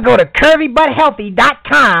 I'm going to go to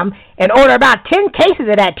CurvyButHealthy.com and order about 10 cases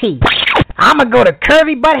of that tea. I'm going to go to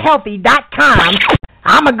CurvyButHealthy.com.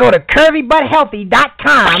 I'm going to go to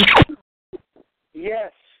CurvyButHealthy.com.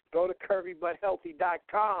 Yes, go to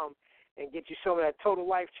CurvyButHealthy.com and get you some of that Total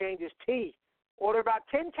Life Changes tea. Order about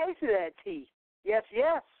 10 cases of that tea. Yes.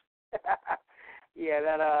 Yeah,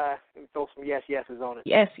 let me throw some yeses on it.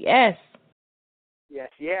 Yes. Yes.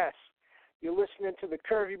 You're listening to the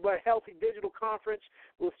Curvy But Healthy Digital Conference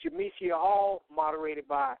with Jamecia Hall, moderated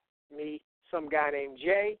by me, some guy named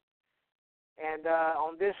Jay. And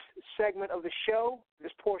on this segment of the show,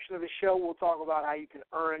 this portion of the show, we'll talk about how you can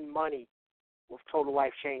earn money with Total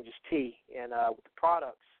Life Changes Tea and with the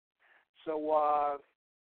products. So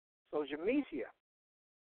Jamecia.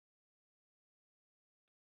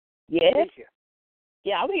 Yes. Jamecia.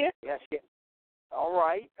 Yeah, I'm here. Yes. All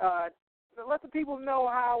right. Let the people know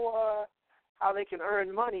how they can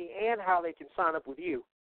earn money and how they can sign up with you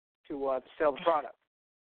to sell the product.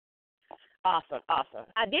 Awesome.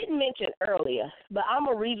 I didn't mention earlier, but I'm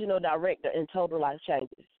a regional director in Total Life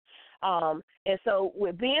Changes. And so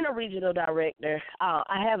with being a regional director,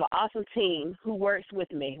 I have an awesome team who works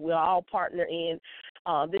with me. We're all partner in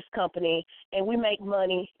this company, and we make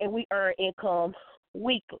money and we earn income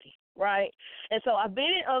weekly, right? And so I've been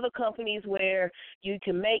in other companies where you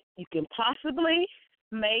can possibly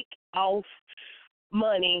make off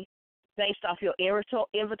money based off your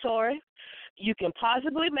inventory. You can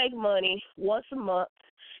possibly make money once a month.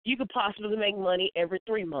 You could possibly make money every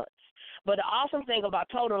 3 months. But the awesome thing about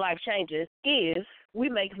Total Life Changes is we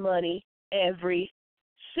make money every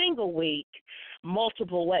single week,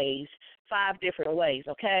 multiple ways, 5 different ways,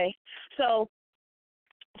 okay? So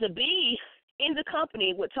to be in the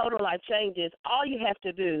company with Total Life Changes, all you have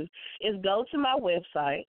to do is go to my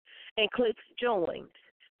website and click join.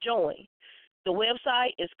 The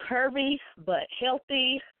website is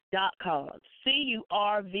curvybuthealthy.com.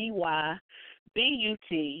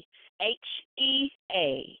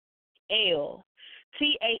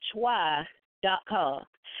 CurvyButHealthy.com.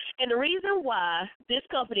 And the reason why this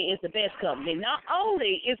company is the best company, not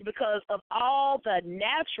only is because of all the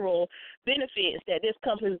natural benefits that this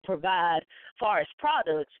company provides for its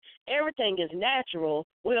products, everything is natural.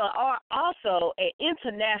 We are also an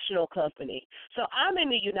international company. So I'm in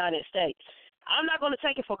the United States. I'm not going to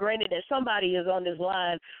take it for granted that somebody is on this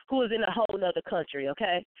line who is in a whole other country,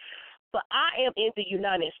 okay? But I am in the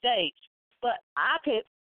United States. But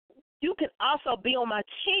you can also be on my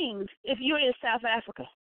team if you're in South Africa,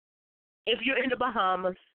 if you're in the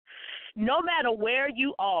Bahamas. No matter where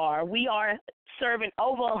you are, we are serving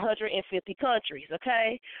over 150 countries,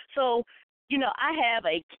 okay? So, I have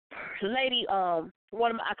a lady, I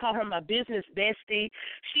call her my business bestie.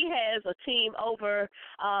 She has a team over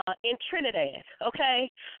in Trinidad,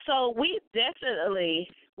 okay? So we definitely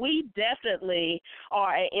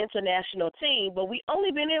are an international team, but we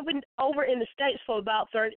only been over in the States for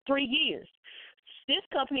about 3 years. This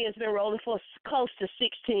company has been rolling for close to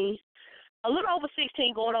 16, a little over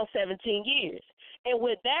 16, going on 17 years. And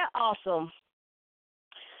with that awesomeness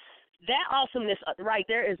right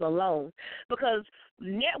there is alone, because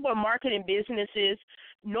network marketing businesses,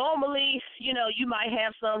 normally, you might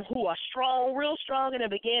have some who are strong, real strong in the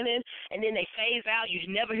beginning, and then they phase out. You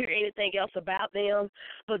never hear anything else about them.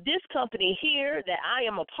 But this company here that I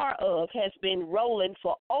am a part of has been rolling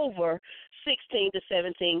for over 16 to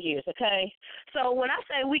 17 years, okay? So when I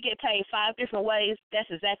say we get paid 5 different ways, that's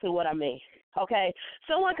exactly what I mean, okay?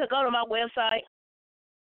 Someone could go to my website,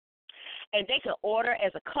 and they can order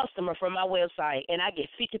as a customer from my website, and I get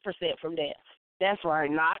 50% from that. That's right,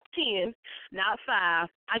 not 10, not 5.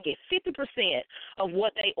 I get 50% of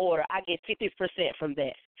what they order. I get 50% from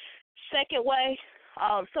that. Second way,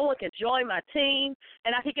 someone can join my team,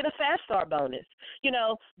 and I can get a fast start bonus.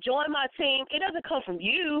 Join my team. It doesn't come from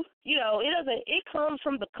you. It comes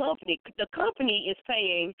from the company. The company is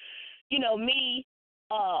paying, me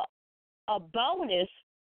a bonus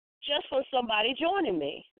just for somebody joining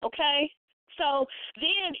me, okay? So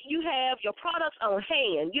then you have your products on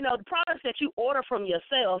hand, you know, the products that you order from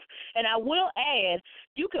yourself. And I will add,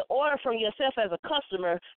 you can order from yourself as a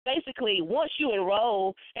customer basically once you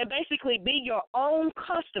enroll and basically be your own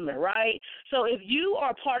customer, right? So if you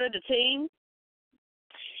are part of the team,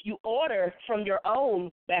 you order from your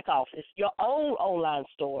own back office, your own online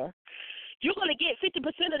store, you're going to get 50%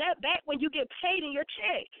 of that back when you get paid in your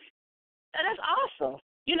check. And that's awesome.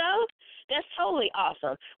 You know, that's totally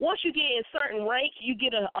awesome. Once you get in certain ranks, you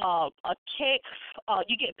get a check.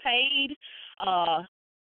 You get paid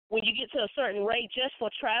when you get to a certain rate just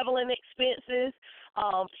for traveling expenses.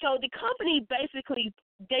 So the company basically,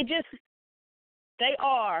 they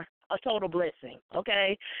are a total blessing.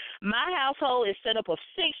 Okay, my household is set up of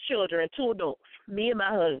 6 children, 2 adults, me and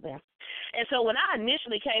my husband. And so when I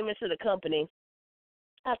initially came into the company,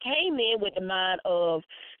 I came in with the mind of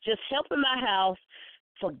just helping my house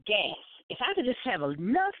for gas. If I could just have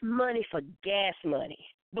enough money for gas money,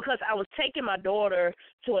 because I was taking my daughter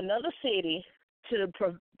to another city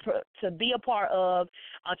to be a part of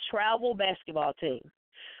a travel basketball team.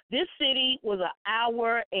 This city was an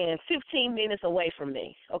hour and 15 minutes away from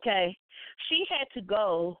me, okay? She had to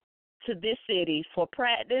go to this city for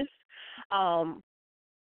practice 2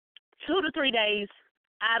 to 3 days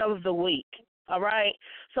out of the week. All right,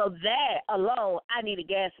 so that alone, I needed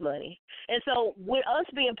gas money. And so with us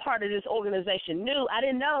being part of this organization I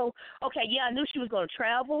didn't know, okay, yeah, I knew she was going to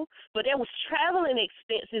travel, but there was traveling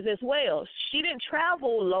expenses as well. She didn't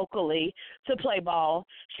travel locally to play ball.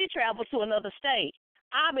 She traveled to another state.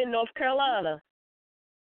 I'm in North Carolina.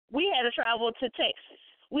 We had to travel to Texas.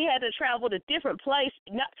 We had to travel to different places.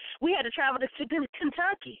 We had to travel to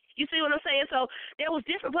Kentucky. You see what I'm saying? So there was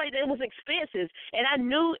different places. There was expenses. And I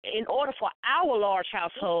knew in order for our large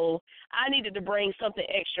household, I needed to bring something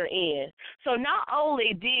extra in. So not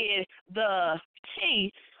only did the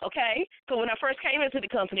tea, okay, because when I first came into the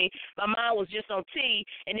company, my mind was just on tea.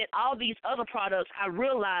 And then all these other products I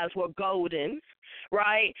realized were golden,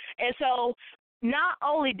 right? And so not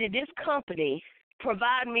only did this company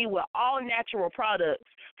provide me with all natural products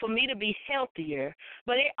for me to be healthier,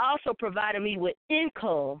 but it also provided me with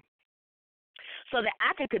income so that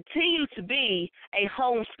I can continue to be a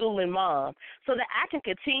homeschooling mom, so that I can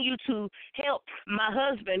continue to help my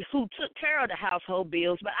husband who took care of the household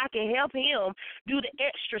bills, but I can help him do the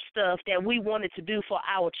extra stuff that we wanted to do for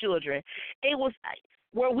our children. It was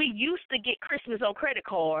where we used to get Christmas on credit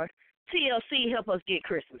card, TLC helped us get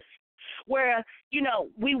Christmas. Where, you know,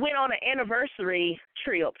 we went on an anniversary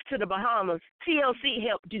trip to the Bahamas, TLC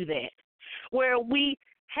helped do that. Where we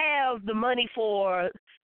have the money for,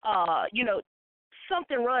 you know,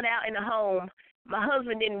 something run out in the home. My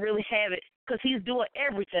husband didn't really have it because he's doing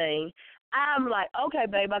everything. I'm like, okay,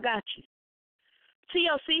 babe, I got you.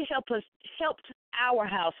 TLC helped our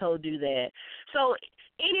household do that. So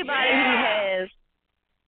anybody who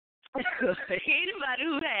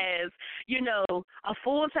has, you know, a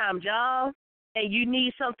full-time job and you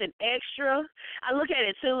need something extra, I look at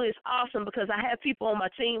it, too, it's awesome because I have people on my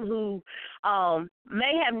team who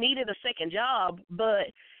may have needed a second job,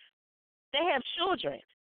 but they have children.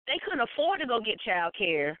 They couldn't afford to go get child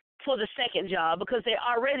care for the second job because they're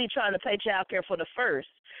already trying to pay child care for the first.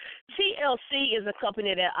 TLC is a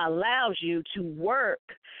company that allows you to work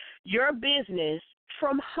your business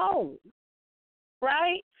from home,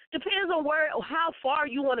 right? Depends on how far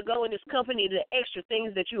you want to go in this company, the extra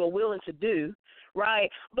things that you are willing to do,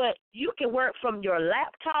 right? But you can work from your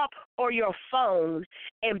laptop or your phone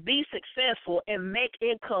and be successful and make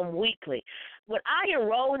income weekly. When I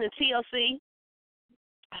enrolled in TLC,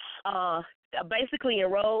 I basically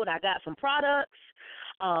enrolled. I got some products.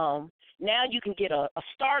 Now you can get a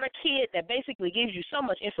starter kit that basically gives you so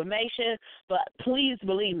much information, but please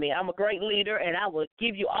believe me, I'm a great leader, and I will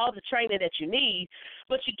give you all the training that you need.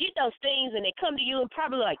 But you get those things, and they come to you in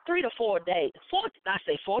probably like 3 to 4 days, 4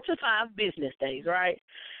 to 5 business days, right?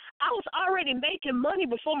 I was already making money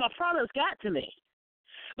before my products got to me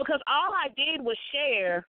because all I did was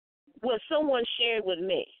share what someone shared with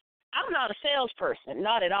me. I'm not a salesperson,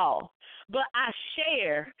 not at all, but I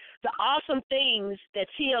share the awesome things that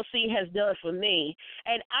TLC has done for me,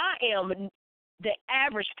 and I am the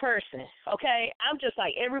average person, okay? I'm just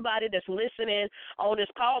like everybody that's listening on this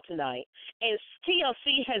call tonight, and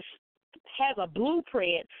TLC has a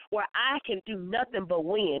blueprint where I can do nothing but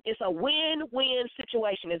win. It's a win-win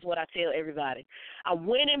situation is what I tell everybody. I'm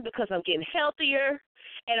winning because I'm getting healthier,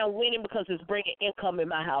 and I'm winning because it's bringing income in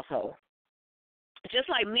my household. just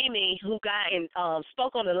like Mimi, who got and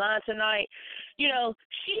spoke on the line tonight, you know,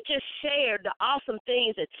 she just shared the awesome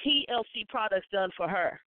things that TLC products done for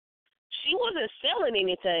her. She wasn't selling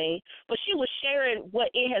anything, but she was sharing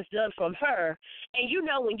what it has done from her. And you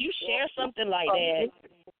know, when you share something like that,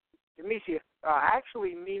 Jamecia,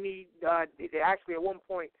 actually, Mimi, actually at one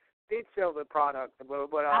point did sell the product,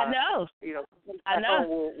 but I know, you know, I know.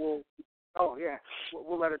 We'll oh yeah,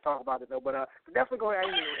 we'll let her talk about it though. But definitely go ahead.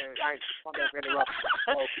 I interrupt.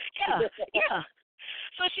 Yeah.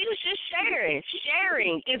 So she was just sharing.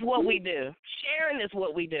 Sharing is what we do. Sharing is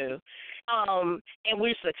what we do. And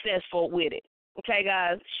we're successful with it. Okay,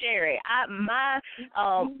 guys, share it. My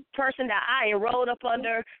person that I enrolled up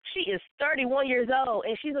under, she is 31 years old,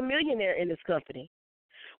 and she's a millionaire in this company.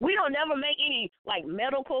 We don't never make any, like,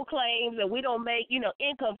 medical claims, and we don't make,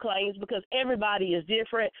 income claims because everybody is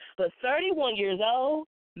different. But 31 years old,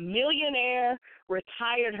 millionaire,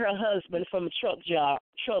 retired her husband from a truck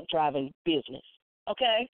driving business.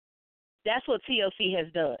 Okay? That's what TLC has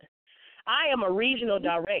done. I am a regional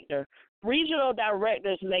director. Regional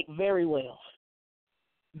directors make very well.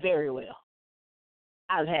 Very well.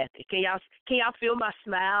 I'm happy. Can y'all feel my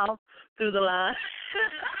smile through the line?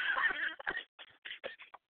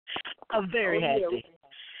 I'm very happy.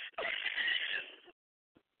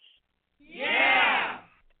 Yeah.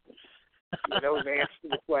 That was the answer to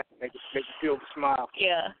the question. Make you feel the smile.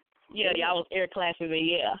 Yeah, y'all was air clapping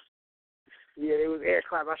me. Yeah. Yeah, it was air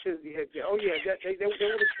clap. I should be. Oh yeah, they would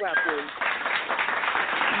have clapped for you.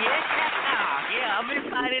 Yeah, I'm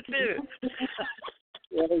excited too.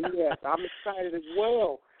 Yes, I'm excited as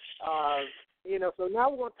well. So now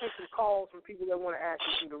we're going to take some calls from people that want to ask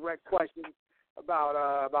you some direct questions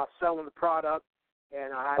about selling the product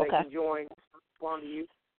and how they can join, respond to you.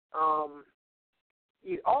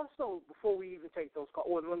 Also, before we even take those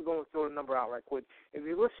calls, let me go and throw the number out right quick. If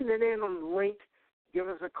you're listening in on the link, give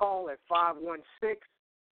us a call at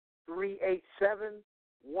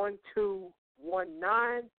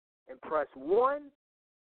 516-387-1219 and press 1.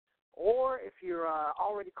 Or if you're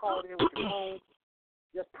already called in with your phone,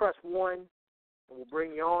 just press 1 and we'll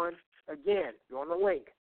bring you on. Again, you're on the link,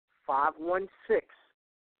 516-387-1219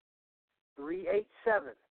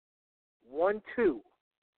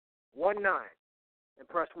 and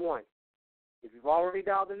press 1. If you've already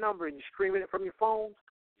dialed the number and you're streaming it from your phone,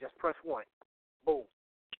 just press 1. Boom.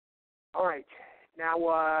 All right. Now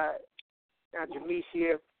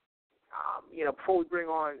Jamecia, before we bring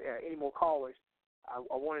on any more callers,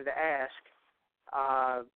 I wanted to ask,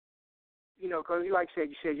 because like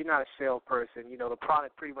you said you're not a salesperson. The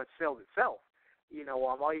product pretty much sells itself.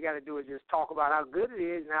 All you got to do is just talk about how good it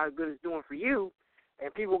is and how good it's doing for you,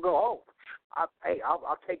 and people go, oh, I'll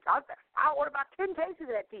order about 10 cases of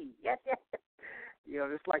that tea. Yes.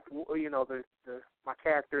 Just like my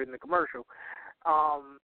character in the commercial.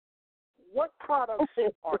 What products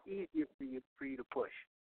are easier for you to push?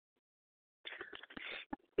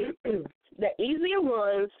 The easier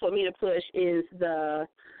ones for me to push is the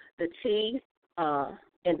tea and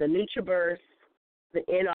the NutriBurst, the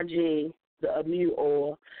NRG, the Immune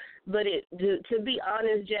Oil. But to be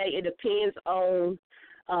honest, Jay, it depends on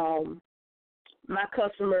my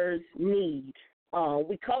customers' need.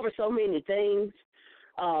 We cover so many things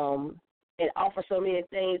and offer so many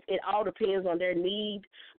things. It all depends on their need.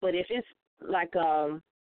 But if it's like the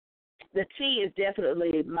tea is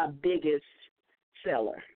definitely my biggest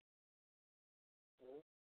seller.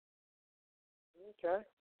 Okay.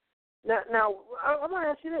 Now I'm going to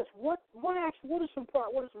ask you this: what are some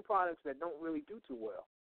products that don't really do too well,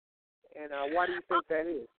 and why do you think that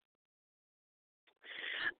is?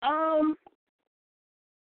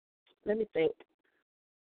 Let me think.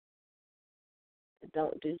 That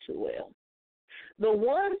don't do too well. The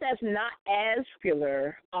ones that's not as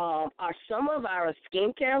popular are some of our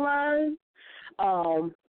skincare lines,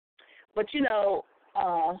 but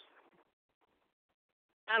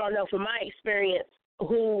I don't know, from my experience,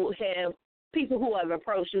 people who have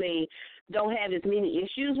approached me don't have as many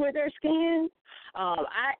issues with their skin.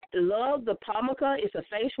 I love the Pomaca. It's a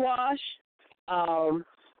face wash.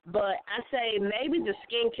 But I say maybe the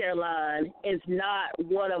skincare line is not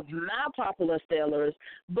one of my popular sellers,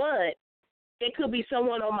 but it could be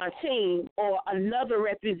someone on my team or another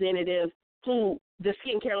representative who the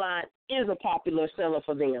skincare line is a popular seller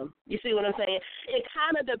for them. You see what I'm saying? It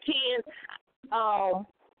kind of depends.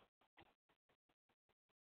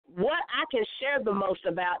 What I can share the most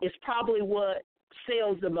about is probably what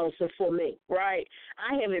sells the most for me, right?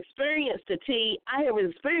 I have experienced the tea. I have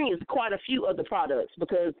experienced quite a few other products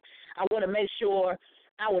because I want to make sure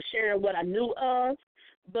I was sharing what I knew of.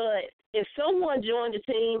 But if someone joined the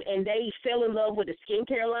team and they fell in love with the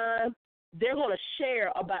skincare line, they're going to share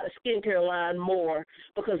about a skincare line more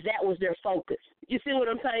because that was their focus. You see what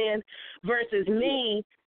I'm saying? Versus me,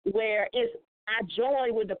 where I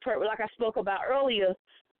joined with the purpose, like I spoke about earlier,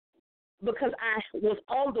 because I was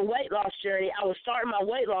on the weight loss journey. I was starting my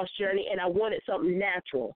weight loss journey, and I wanted something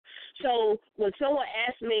natural. So when someone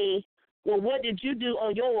asked me, well, what did you do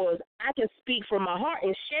on yours? I can speak from my heart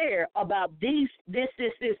and share about this,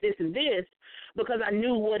 and this, because I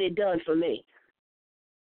knew what it done for me.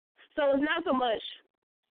 So it's not so much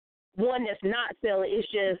one that's not selling. It's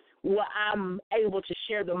just what I'm able to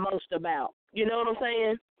share the most about. You know what I'm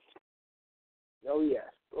saying? Oh,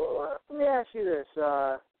 yes. Well, let me ask you this.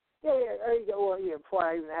 There you go. Well, before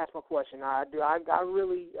I even ask my question, I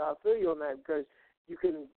really feel you on that because you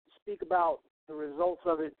can speak about the results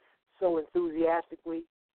of it so enthusiastically.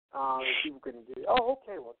 People can do, oh,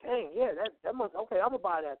 okay, well, dang, yeah, that must, okay, I'm gonna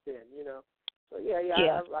buy that then, you know. So yeah.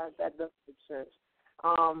 That does make sense.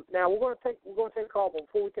 Now we're gonna take a call, but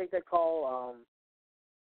before we take that call,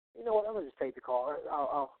 you know what? I'm gonna just take the call.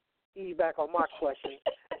 I'll ease back on my question.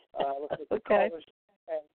 Let's take the callers.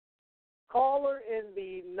 Caller in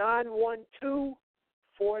the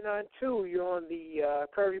 912-492. You're on the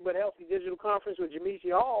Curvy but Healthy Digital Conference with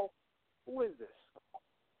Jamecia Hall. Who is this?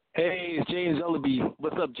 Hey, it's James Ellerby.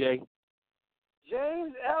 What's up, Jay?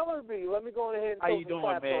 James Ellerby. Let me go ahead and how you doing,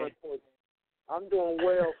 man? I'm doing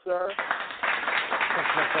well, sir.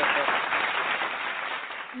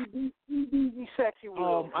 You sexy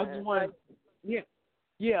will, I just want I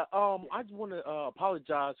just want to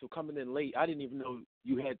apologize for coming in late. I didn't even know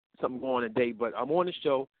you had something going on today, but I'm on the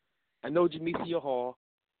show. I know Jamecia Hall.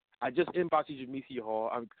 I just inboxed you, Jamecia Hall.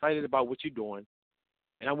 I'm excited about what you're doing,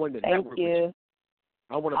 and I wanted to network with you.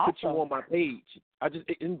 I want to put you on my page. I just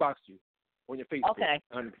inboxed you on your Facebook. Okay.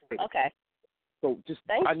 Okay. So just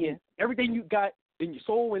I need everything you got in your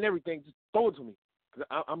soul and everything. Just throw it to me. Cause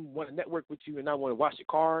I want to network with you, and I want to wash your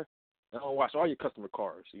car. And I want to wash all your customer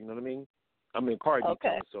cars. You know what I mean? I'm in car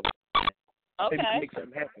detail, so maybe we can make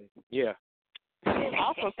something happen. Yeah.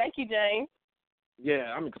 Awesome. Thank you, James.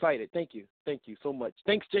 Yeah, I'm excited. Thank you so much.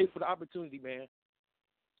 Thanks, Jay, for the opportunity, man.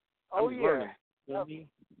 Oh yeah. Learning. You know what I mean?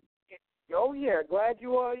 Oh yeah. Glad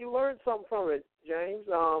you learned something from it, James.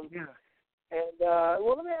 Yeah. And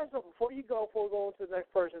well, let me ask you before we go on to the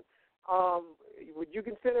next person. Would you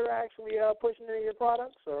consider actually pushing any of your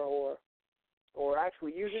products or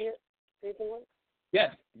actually using it? Anything like?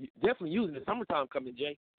 Yes, definitely using it. Summertime coming,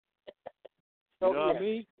 Jay. You know what I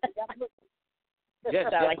mean?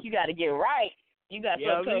 Yes. Sound like you got to get right. You got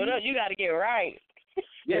something coming up. You got to get right.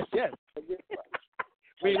 Yes.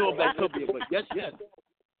 We ain't going back to it, but yes.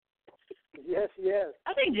 Yes.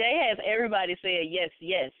 I think Jay has everybody saying yes.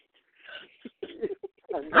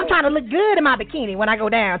 I'm trying to look good in my bikini when I go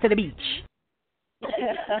down to the beach.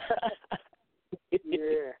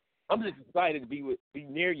 Yeah. I'm just excited to be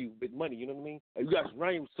near you with money, you know what I mean? You guys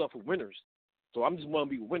surround yourself with winners. So I'm just want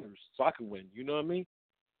to be winners so I can win, you know what I mean?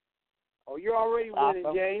 Oh, you're already winning,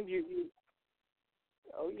 James. You.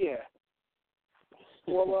 Oh, yeah.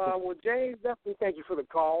 Well, James, definitely thank you for the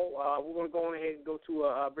call. We're going to go on ahead and go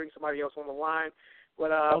to bring somebody else on the line.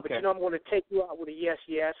 But I'm going to take you out with a yes.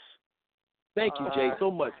 Thank you, Jay, so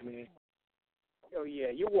much, man. Oh,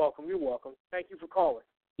 yeah, you're welcome. Thank you for calling.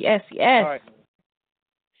 Yes. All right.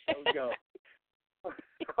 There we go.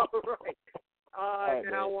 All right.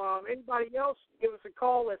 Now, anybody else, give us a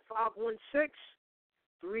call at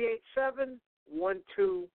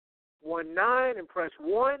 516-387-1219 and press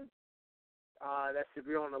 1. That's if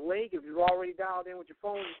you're on the link. If you've already dialed in with your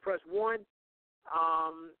phone, just press 1.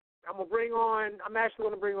 I'm actually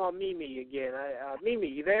going to bring on Mimi again. Mimi,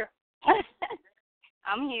 you there?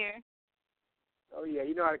 I'm here. Oh, yeah,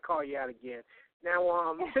 you know how to call you out again.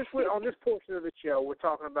 Now, since we're on this portion of the show, we're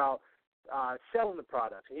talking about selling the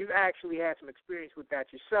products, and you've actually had some experience with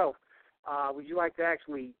that yourself. Would you like to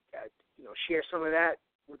actually, share some of that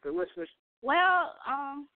with the listeners? Well,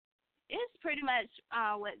 it's pretty much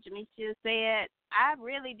what Jamecia said. I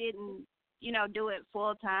really didn't, do it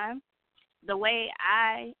full time. The way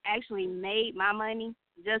I actually made my money,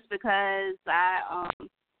 just because I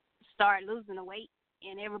started losing the weight,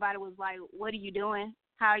 and everybody was like, "What are you doing?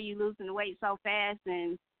 How are you losing the weight so fast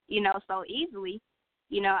and, so easily?"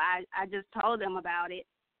 I just told them about it,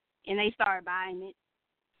 and they started buying it,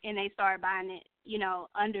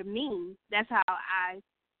 under me. That's how I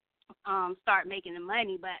start making the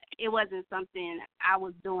money, but it wasn't something I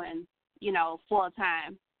was doing, full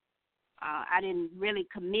time. I didn't really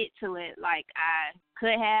commit to it like I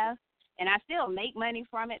could have, and I still make money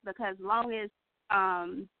from it because as long as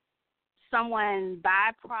someone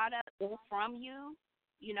buy products from you,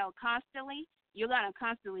 constantly, you're going to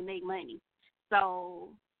constantly make money.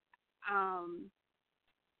 So I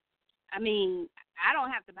mean, I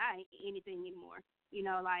don't have to buy anything anymore. You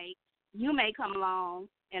know, like you may come along,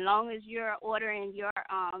 and long as you're ordering your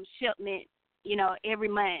shipment, you know, every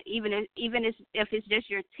month, even if it's just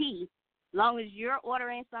your tea, long as you're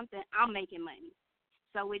ordering something, I'm making money.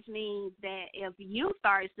 So which means that if you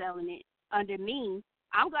start selling it under me,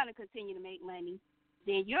 I'm going to continue to make money.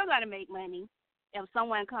 Then you're going to make money if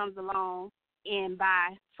someone comes along and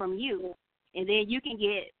buy from you. And then you can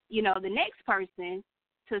get, you know, the next person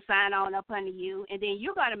to sign on up under you, and then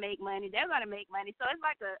you're going to make money. They're going to make money. So it's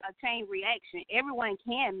like a chain reaction. Everyone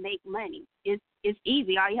can make money. It's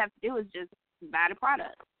easy. All you have to do is just buy the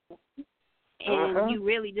product. And you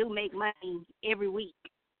really do make money every week.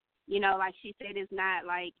 You know, like she said, it's not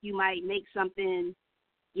like you might make something,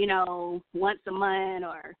 you know, once a month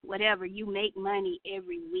or whatever. You make money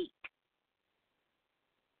every week.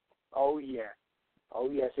 Oh, yeah. Oh,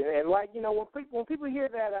 yes. And like, you know, when people hear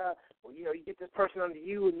that, well, you know, you get this person under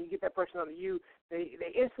you and you get that person under you, they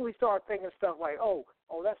instantly start thinking stuff like, oh,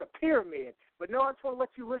 that's a pyramid. But no, I just want to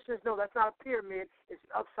let you listeners know that's not a pyramid. It's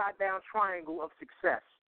an upside-down triangle of success.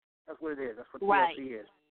 That's what it is. That's what TLC is.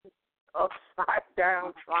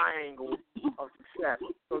 Upside-down triangle of success.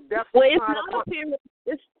 So definitely. Well, it's not a pyramid.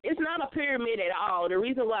 It's not a pyramid at all. The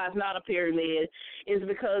reason why it's not a pyramid is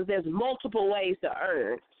because there's multiple ways to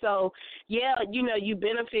earn. So, yeah, you know, you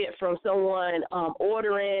benefit from someone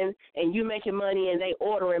ordering and you making money and they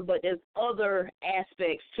ordering, but there's other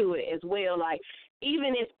aspects to it as well. Like,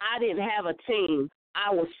 even if I didn't have a team,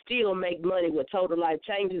 I would still make money with Total Life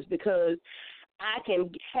Changes because I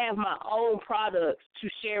can have my own products to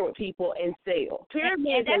share with people and sell.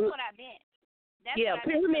 And that's what I meant.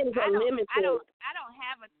 Pyramid is unlimited. I don't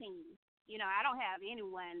have a team. You know, I don't have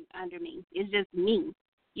anyone under me. It's just me.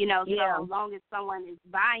 You know, so as long as someone is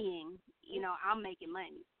buying, you know, I'm making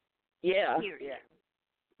money. Yeah. Period.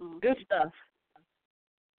 Yeah. Good stuff.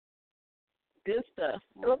 Good stuff.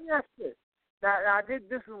 Let me ask this. Now, this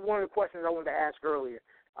is one of the questions I wanted to ask earlier.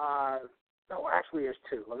 No, actually, there's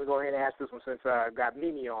two. Let me go ahead and ask this one since I got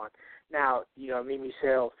Mimi on. Now, you know, Mimi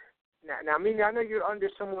sells. Now, Mimi, I know you're under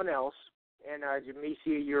someone else, and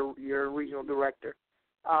Jamecia, you're a regional director.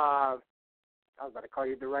 I was about to call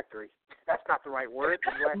you directory. That's not the right word.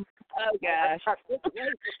 Oh, gosh. I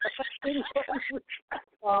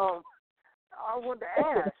wanted to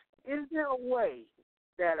ask, is there a way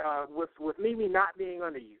that with Mimi not being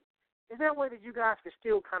under you, is there a way that you guys can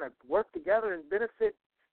still kind of work together and benefit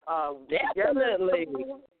Definitely.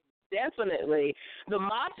 Definitely. The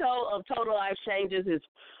motto of Total Life Changes is,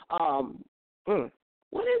 what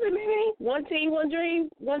is it, Mimi? One team, one dream.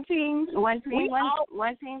 One team, one team,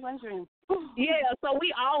 one dream. Yeah, so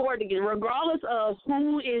we all work together, regardless of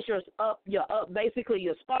who is basically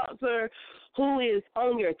your sponsor, who is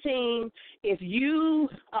on your team. If you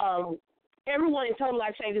everyone in Total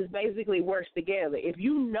Life Changes basically works together. If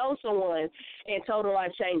you know someone in Total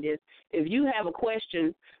Life Changes, if you have a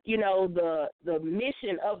question, you know, the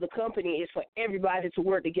mission of the company is for everybody to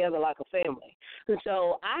work together like a family. And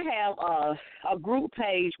so I have a group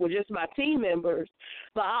page with just my team members,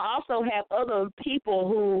 but I also have other people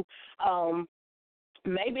who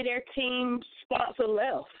maybe their team sponsor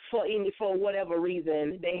left for whatever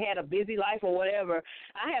reason. They had a busy life or whatever.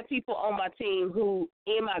 I have people on my team who,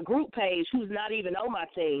 in my group page, who's not even on my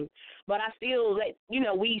team, but I still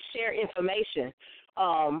we share information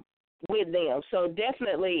with them. So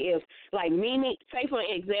definitely, if like Mimi, say for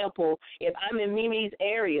example, if I'm in Mimi's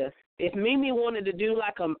area, if Mimi wanted to do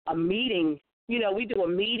like a meeting, you know, we do a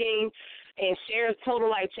meeting and share Total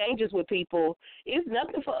Life Changes with people, it's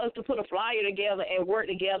nothing for us to put a flyer together and work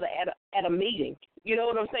together at a meeting. You know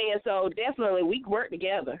what I'm saying? So definitely we work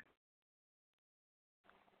together.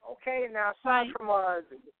 Okay, now aside from go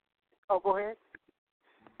ahead.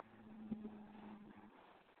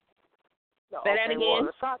 Say that again.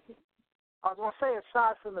 Well, I was going to say,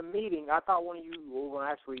 aside from the meeting, I thought one of you were going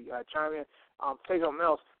to actually chime in, say something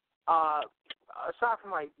else. Aside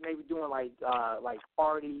from like maybe doing like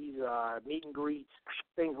parties, meet and greets,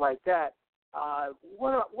 things like that,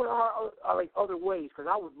 what are like other ways? Because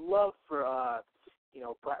I would love for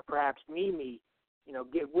perhaps Mimi,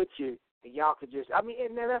 get with you and y'all could just. I mean,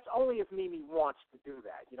 and that's only if Mimi wants to do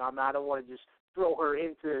that. You know, I don't want to just throw her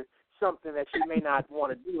into something that she may not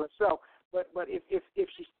want to do herself. But if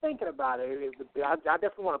she's thinking about it, I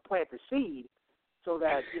definitely want to plant the seed so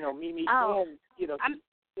that Mimi can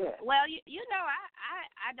Yeah. Well, you know,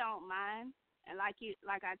 I don't mind, and like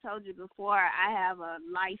I told you before, I have a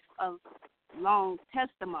life of long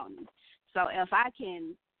testimony. So if I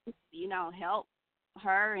can, help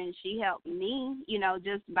her and she helped me,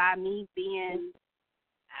 just by me being,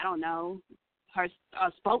 I don't know, her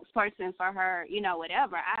a spokesperson for her,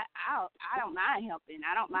 whatever. I don't mind helping.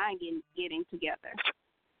 I don't mind getting together.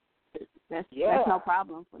 That's no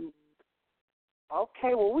problem for me.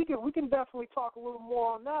 Okay, well we can definitely talk a little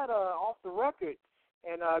more on that off the record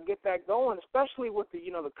and get that going, especially with the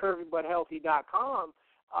the CurvyButHealthy.com.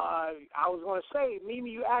 I was going to say,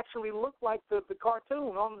 Mimi, you actually look like the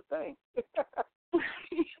cartoon on the thing.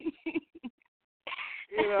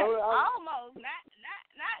 Almost,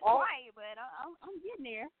 not quite, but I'm getting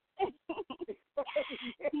there.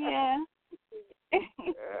 Yeah.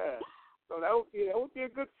 So that would be a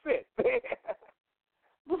good fit.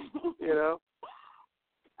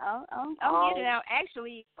 I'm getting out.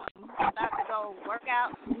 Actually, I'm about to go work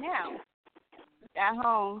out now at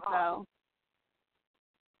home. So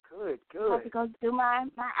good. I have to go do my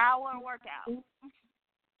hour workout.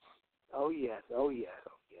 Oh yes.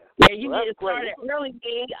 Yeah, you get started early,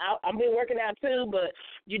 King. I've been working out too, but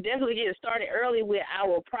you definitely get started early with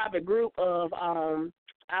our private group of our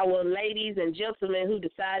ladies and gentlemen who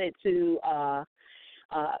decided to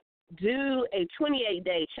do a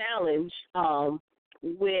 28-day challenge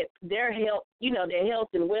with their health, their health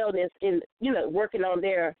and wellness in, working on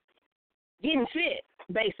their getting fit,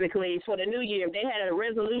 basically, for the new year. If they had a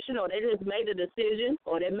resolution or they just made a decision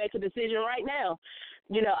or they make a decision right now,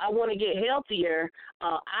 I want to get healthier.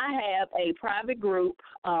 I have a private group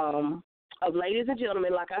of ladies and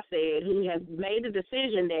gentlemen, like I said, who have made the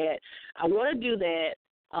decision that I want to do that.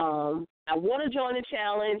 I want to join the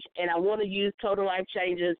challenge, and I want to use Total Life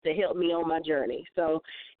Changes to help me on my journey. So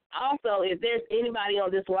also, if there's anybody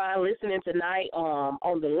on this line listening tonight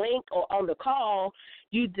on the link or on the call,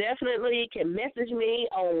 you definitely can message me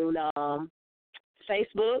on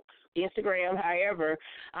Facebook, Instagram, however.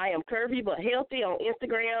 I am Curvy But Healthy on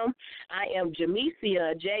Instagram. I am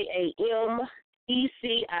Jamecia,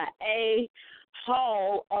 Jamecia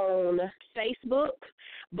Hall on Facebook.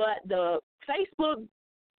 But the Facebook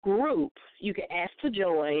group you can ask to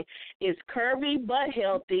join is Curvy But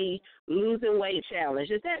Healthy Losing Weight Challenge.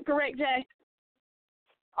 Is that correct, Jay?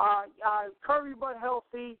 Curvy But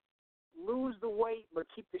Healthy, lose the weight but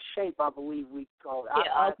keep the shape, I believe we call it.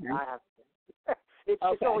 Yeah, okay. I have to.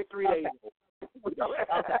 It's only 3 days.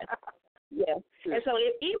 Okay. Yeah. And so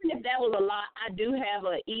even if that was a lot, I do have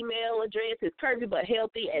an email address. It's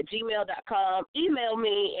curvybuthealthy@gmail.com. Email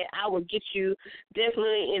me, and I will get you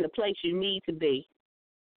definitely in the place you need to be.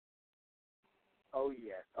 Oh,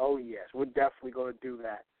 yes. We're definitely going to do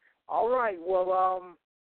that. All right. Well,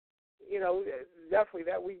 definitely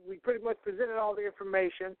that we pretty much presented all the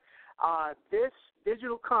information. This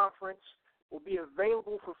digital conference will be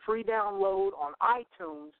available for free download on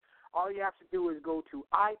iTunes. All you have to do is go to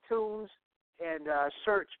iTunes and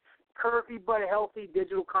search Curvy But Healthy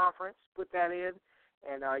Digital Conference. Put that in,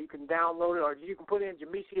 and you can download it, or you can put in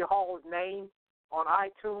Jamecia Hall's name on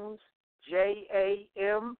iTunes,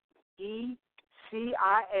 JAMECIA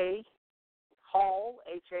Hall,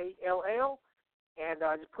 HALL, and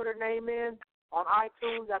just put her name in on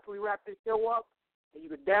iTunes after we wrap this show up. And you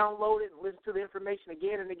can download it and listen to the information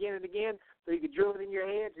again and again and again, so you can drill it in your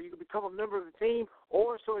head, so you can become a member of the team,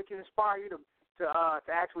 or so it can inspire you to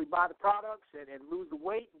actually buy the products and lose the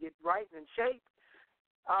weight and get right and in shape.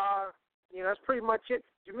 That's pretty much it.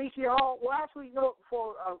 Jamecia Hall. Well, actually,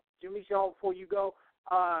 before Jamecia Hall, before you go,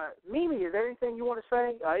 Mimi, is there anything you want to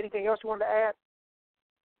say? Anything else you want to add?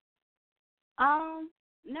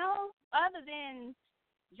 No, other than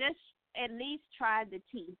just at least try the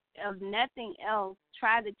tea. If nothing else,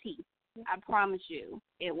 try the tea. I promise you,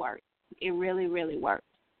 it works. It really, really works.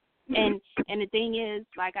 And the thing is,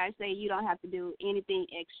 like I say, you don't have to do anything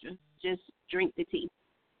extra. Just drink the tea.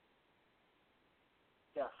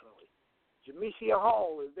 Definitely. Jamecia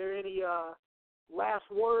Hall, is there any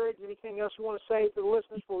last words, anything else you want to say to the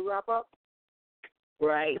listeners before we wrap up?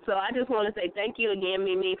 Right. So I just want to say thank you again,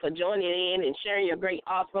 Mimi, for joining in and sharing your great,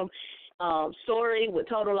 awesome story with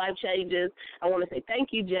Total Life Changes. I want to say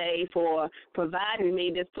thank you, Jay, for providing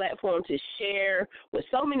me this platform to share with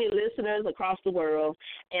so many listeners across the world.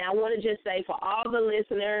 And I want to just say for all the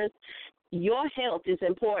listeners, your health is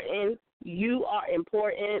important. You are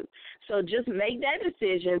important. So just make that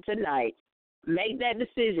decision tonight. Make that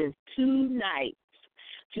decision tonight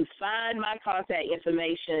to find my contact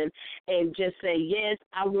information and just say, yes,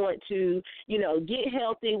 I want to, get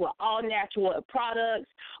healthy with all natural products,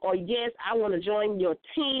 or yes, I want to join your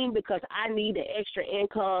team because I need the extra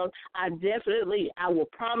income. I will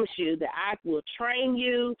promise you that I will train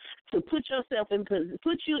you to put you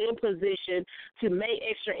in position to make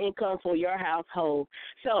extra income for your household.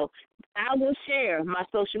 So I will share my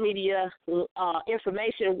social media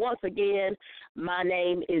information once again. My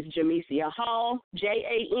name is Jamecia Hall,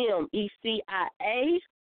 Jamecia,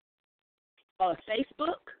 on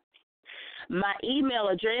Facebook. My email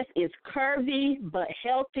address is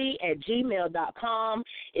curvybutthealthy@gmail.com.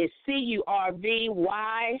 It's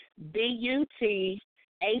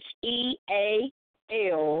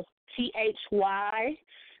CurvyButHealthy.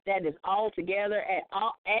 That is all together at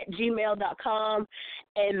gmail.com.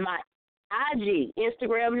 And my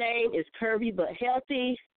Instagram name is Curvy But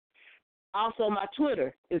Healthy. Also, my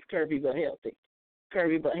Twitter is Curvy But Healthy.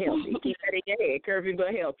 Curvy But Healthy. Keep that in your head, Curvy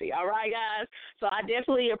But Healthy. All right, guys? So I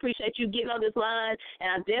definitely appreciate you getting on this line, and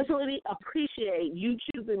I definitely appreciate you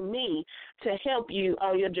choosing me to help you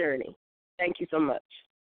on your journey. Thank you so much.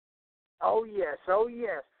 Oh, yes. And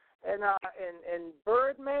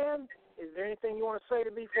Birdman, is there anything you want to say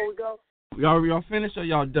to me before we go? Y'all finished or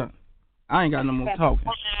y'all done? I ain't got no more talking.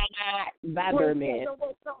 Bye, Birdman.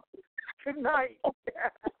 Good night.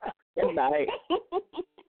 Good night.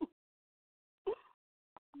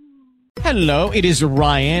 Hello, it is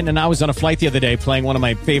Ryan, and I was on a flight the other day playing one of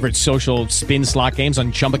my favorite social spin slot games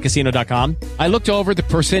on ChumbaCasino.com. I looked over at the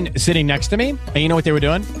person sitting next to me, and you know what they were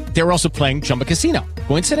doing? They were also playing Chumba Casino.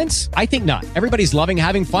 Coincidence? I think not. Everybody's loving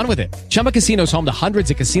having fun with it. Chumba Casino is home to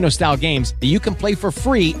hundreds of casino-style games that you can play for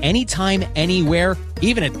free anytime, anywhere,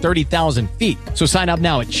 even at 30,000 feet. So sign up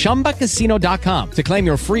now at ChumbaCasino.com to claim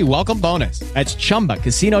your free welcome bonus. That's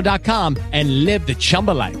ChumbaCasino.com and live the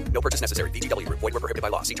Chumba life. No purchase necessary. VGW. Void where prohibited by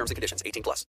law. See terms and conditions. 18+.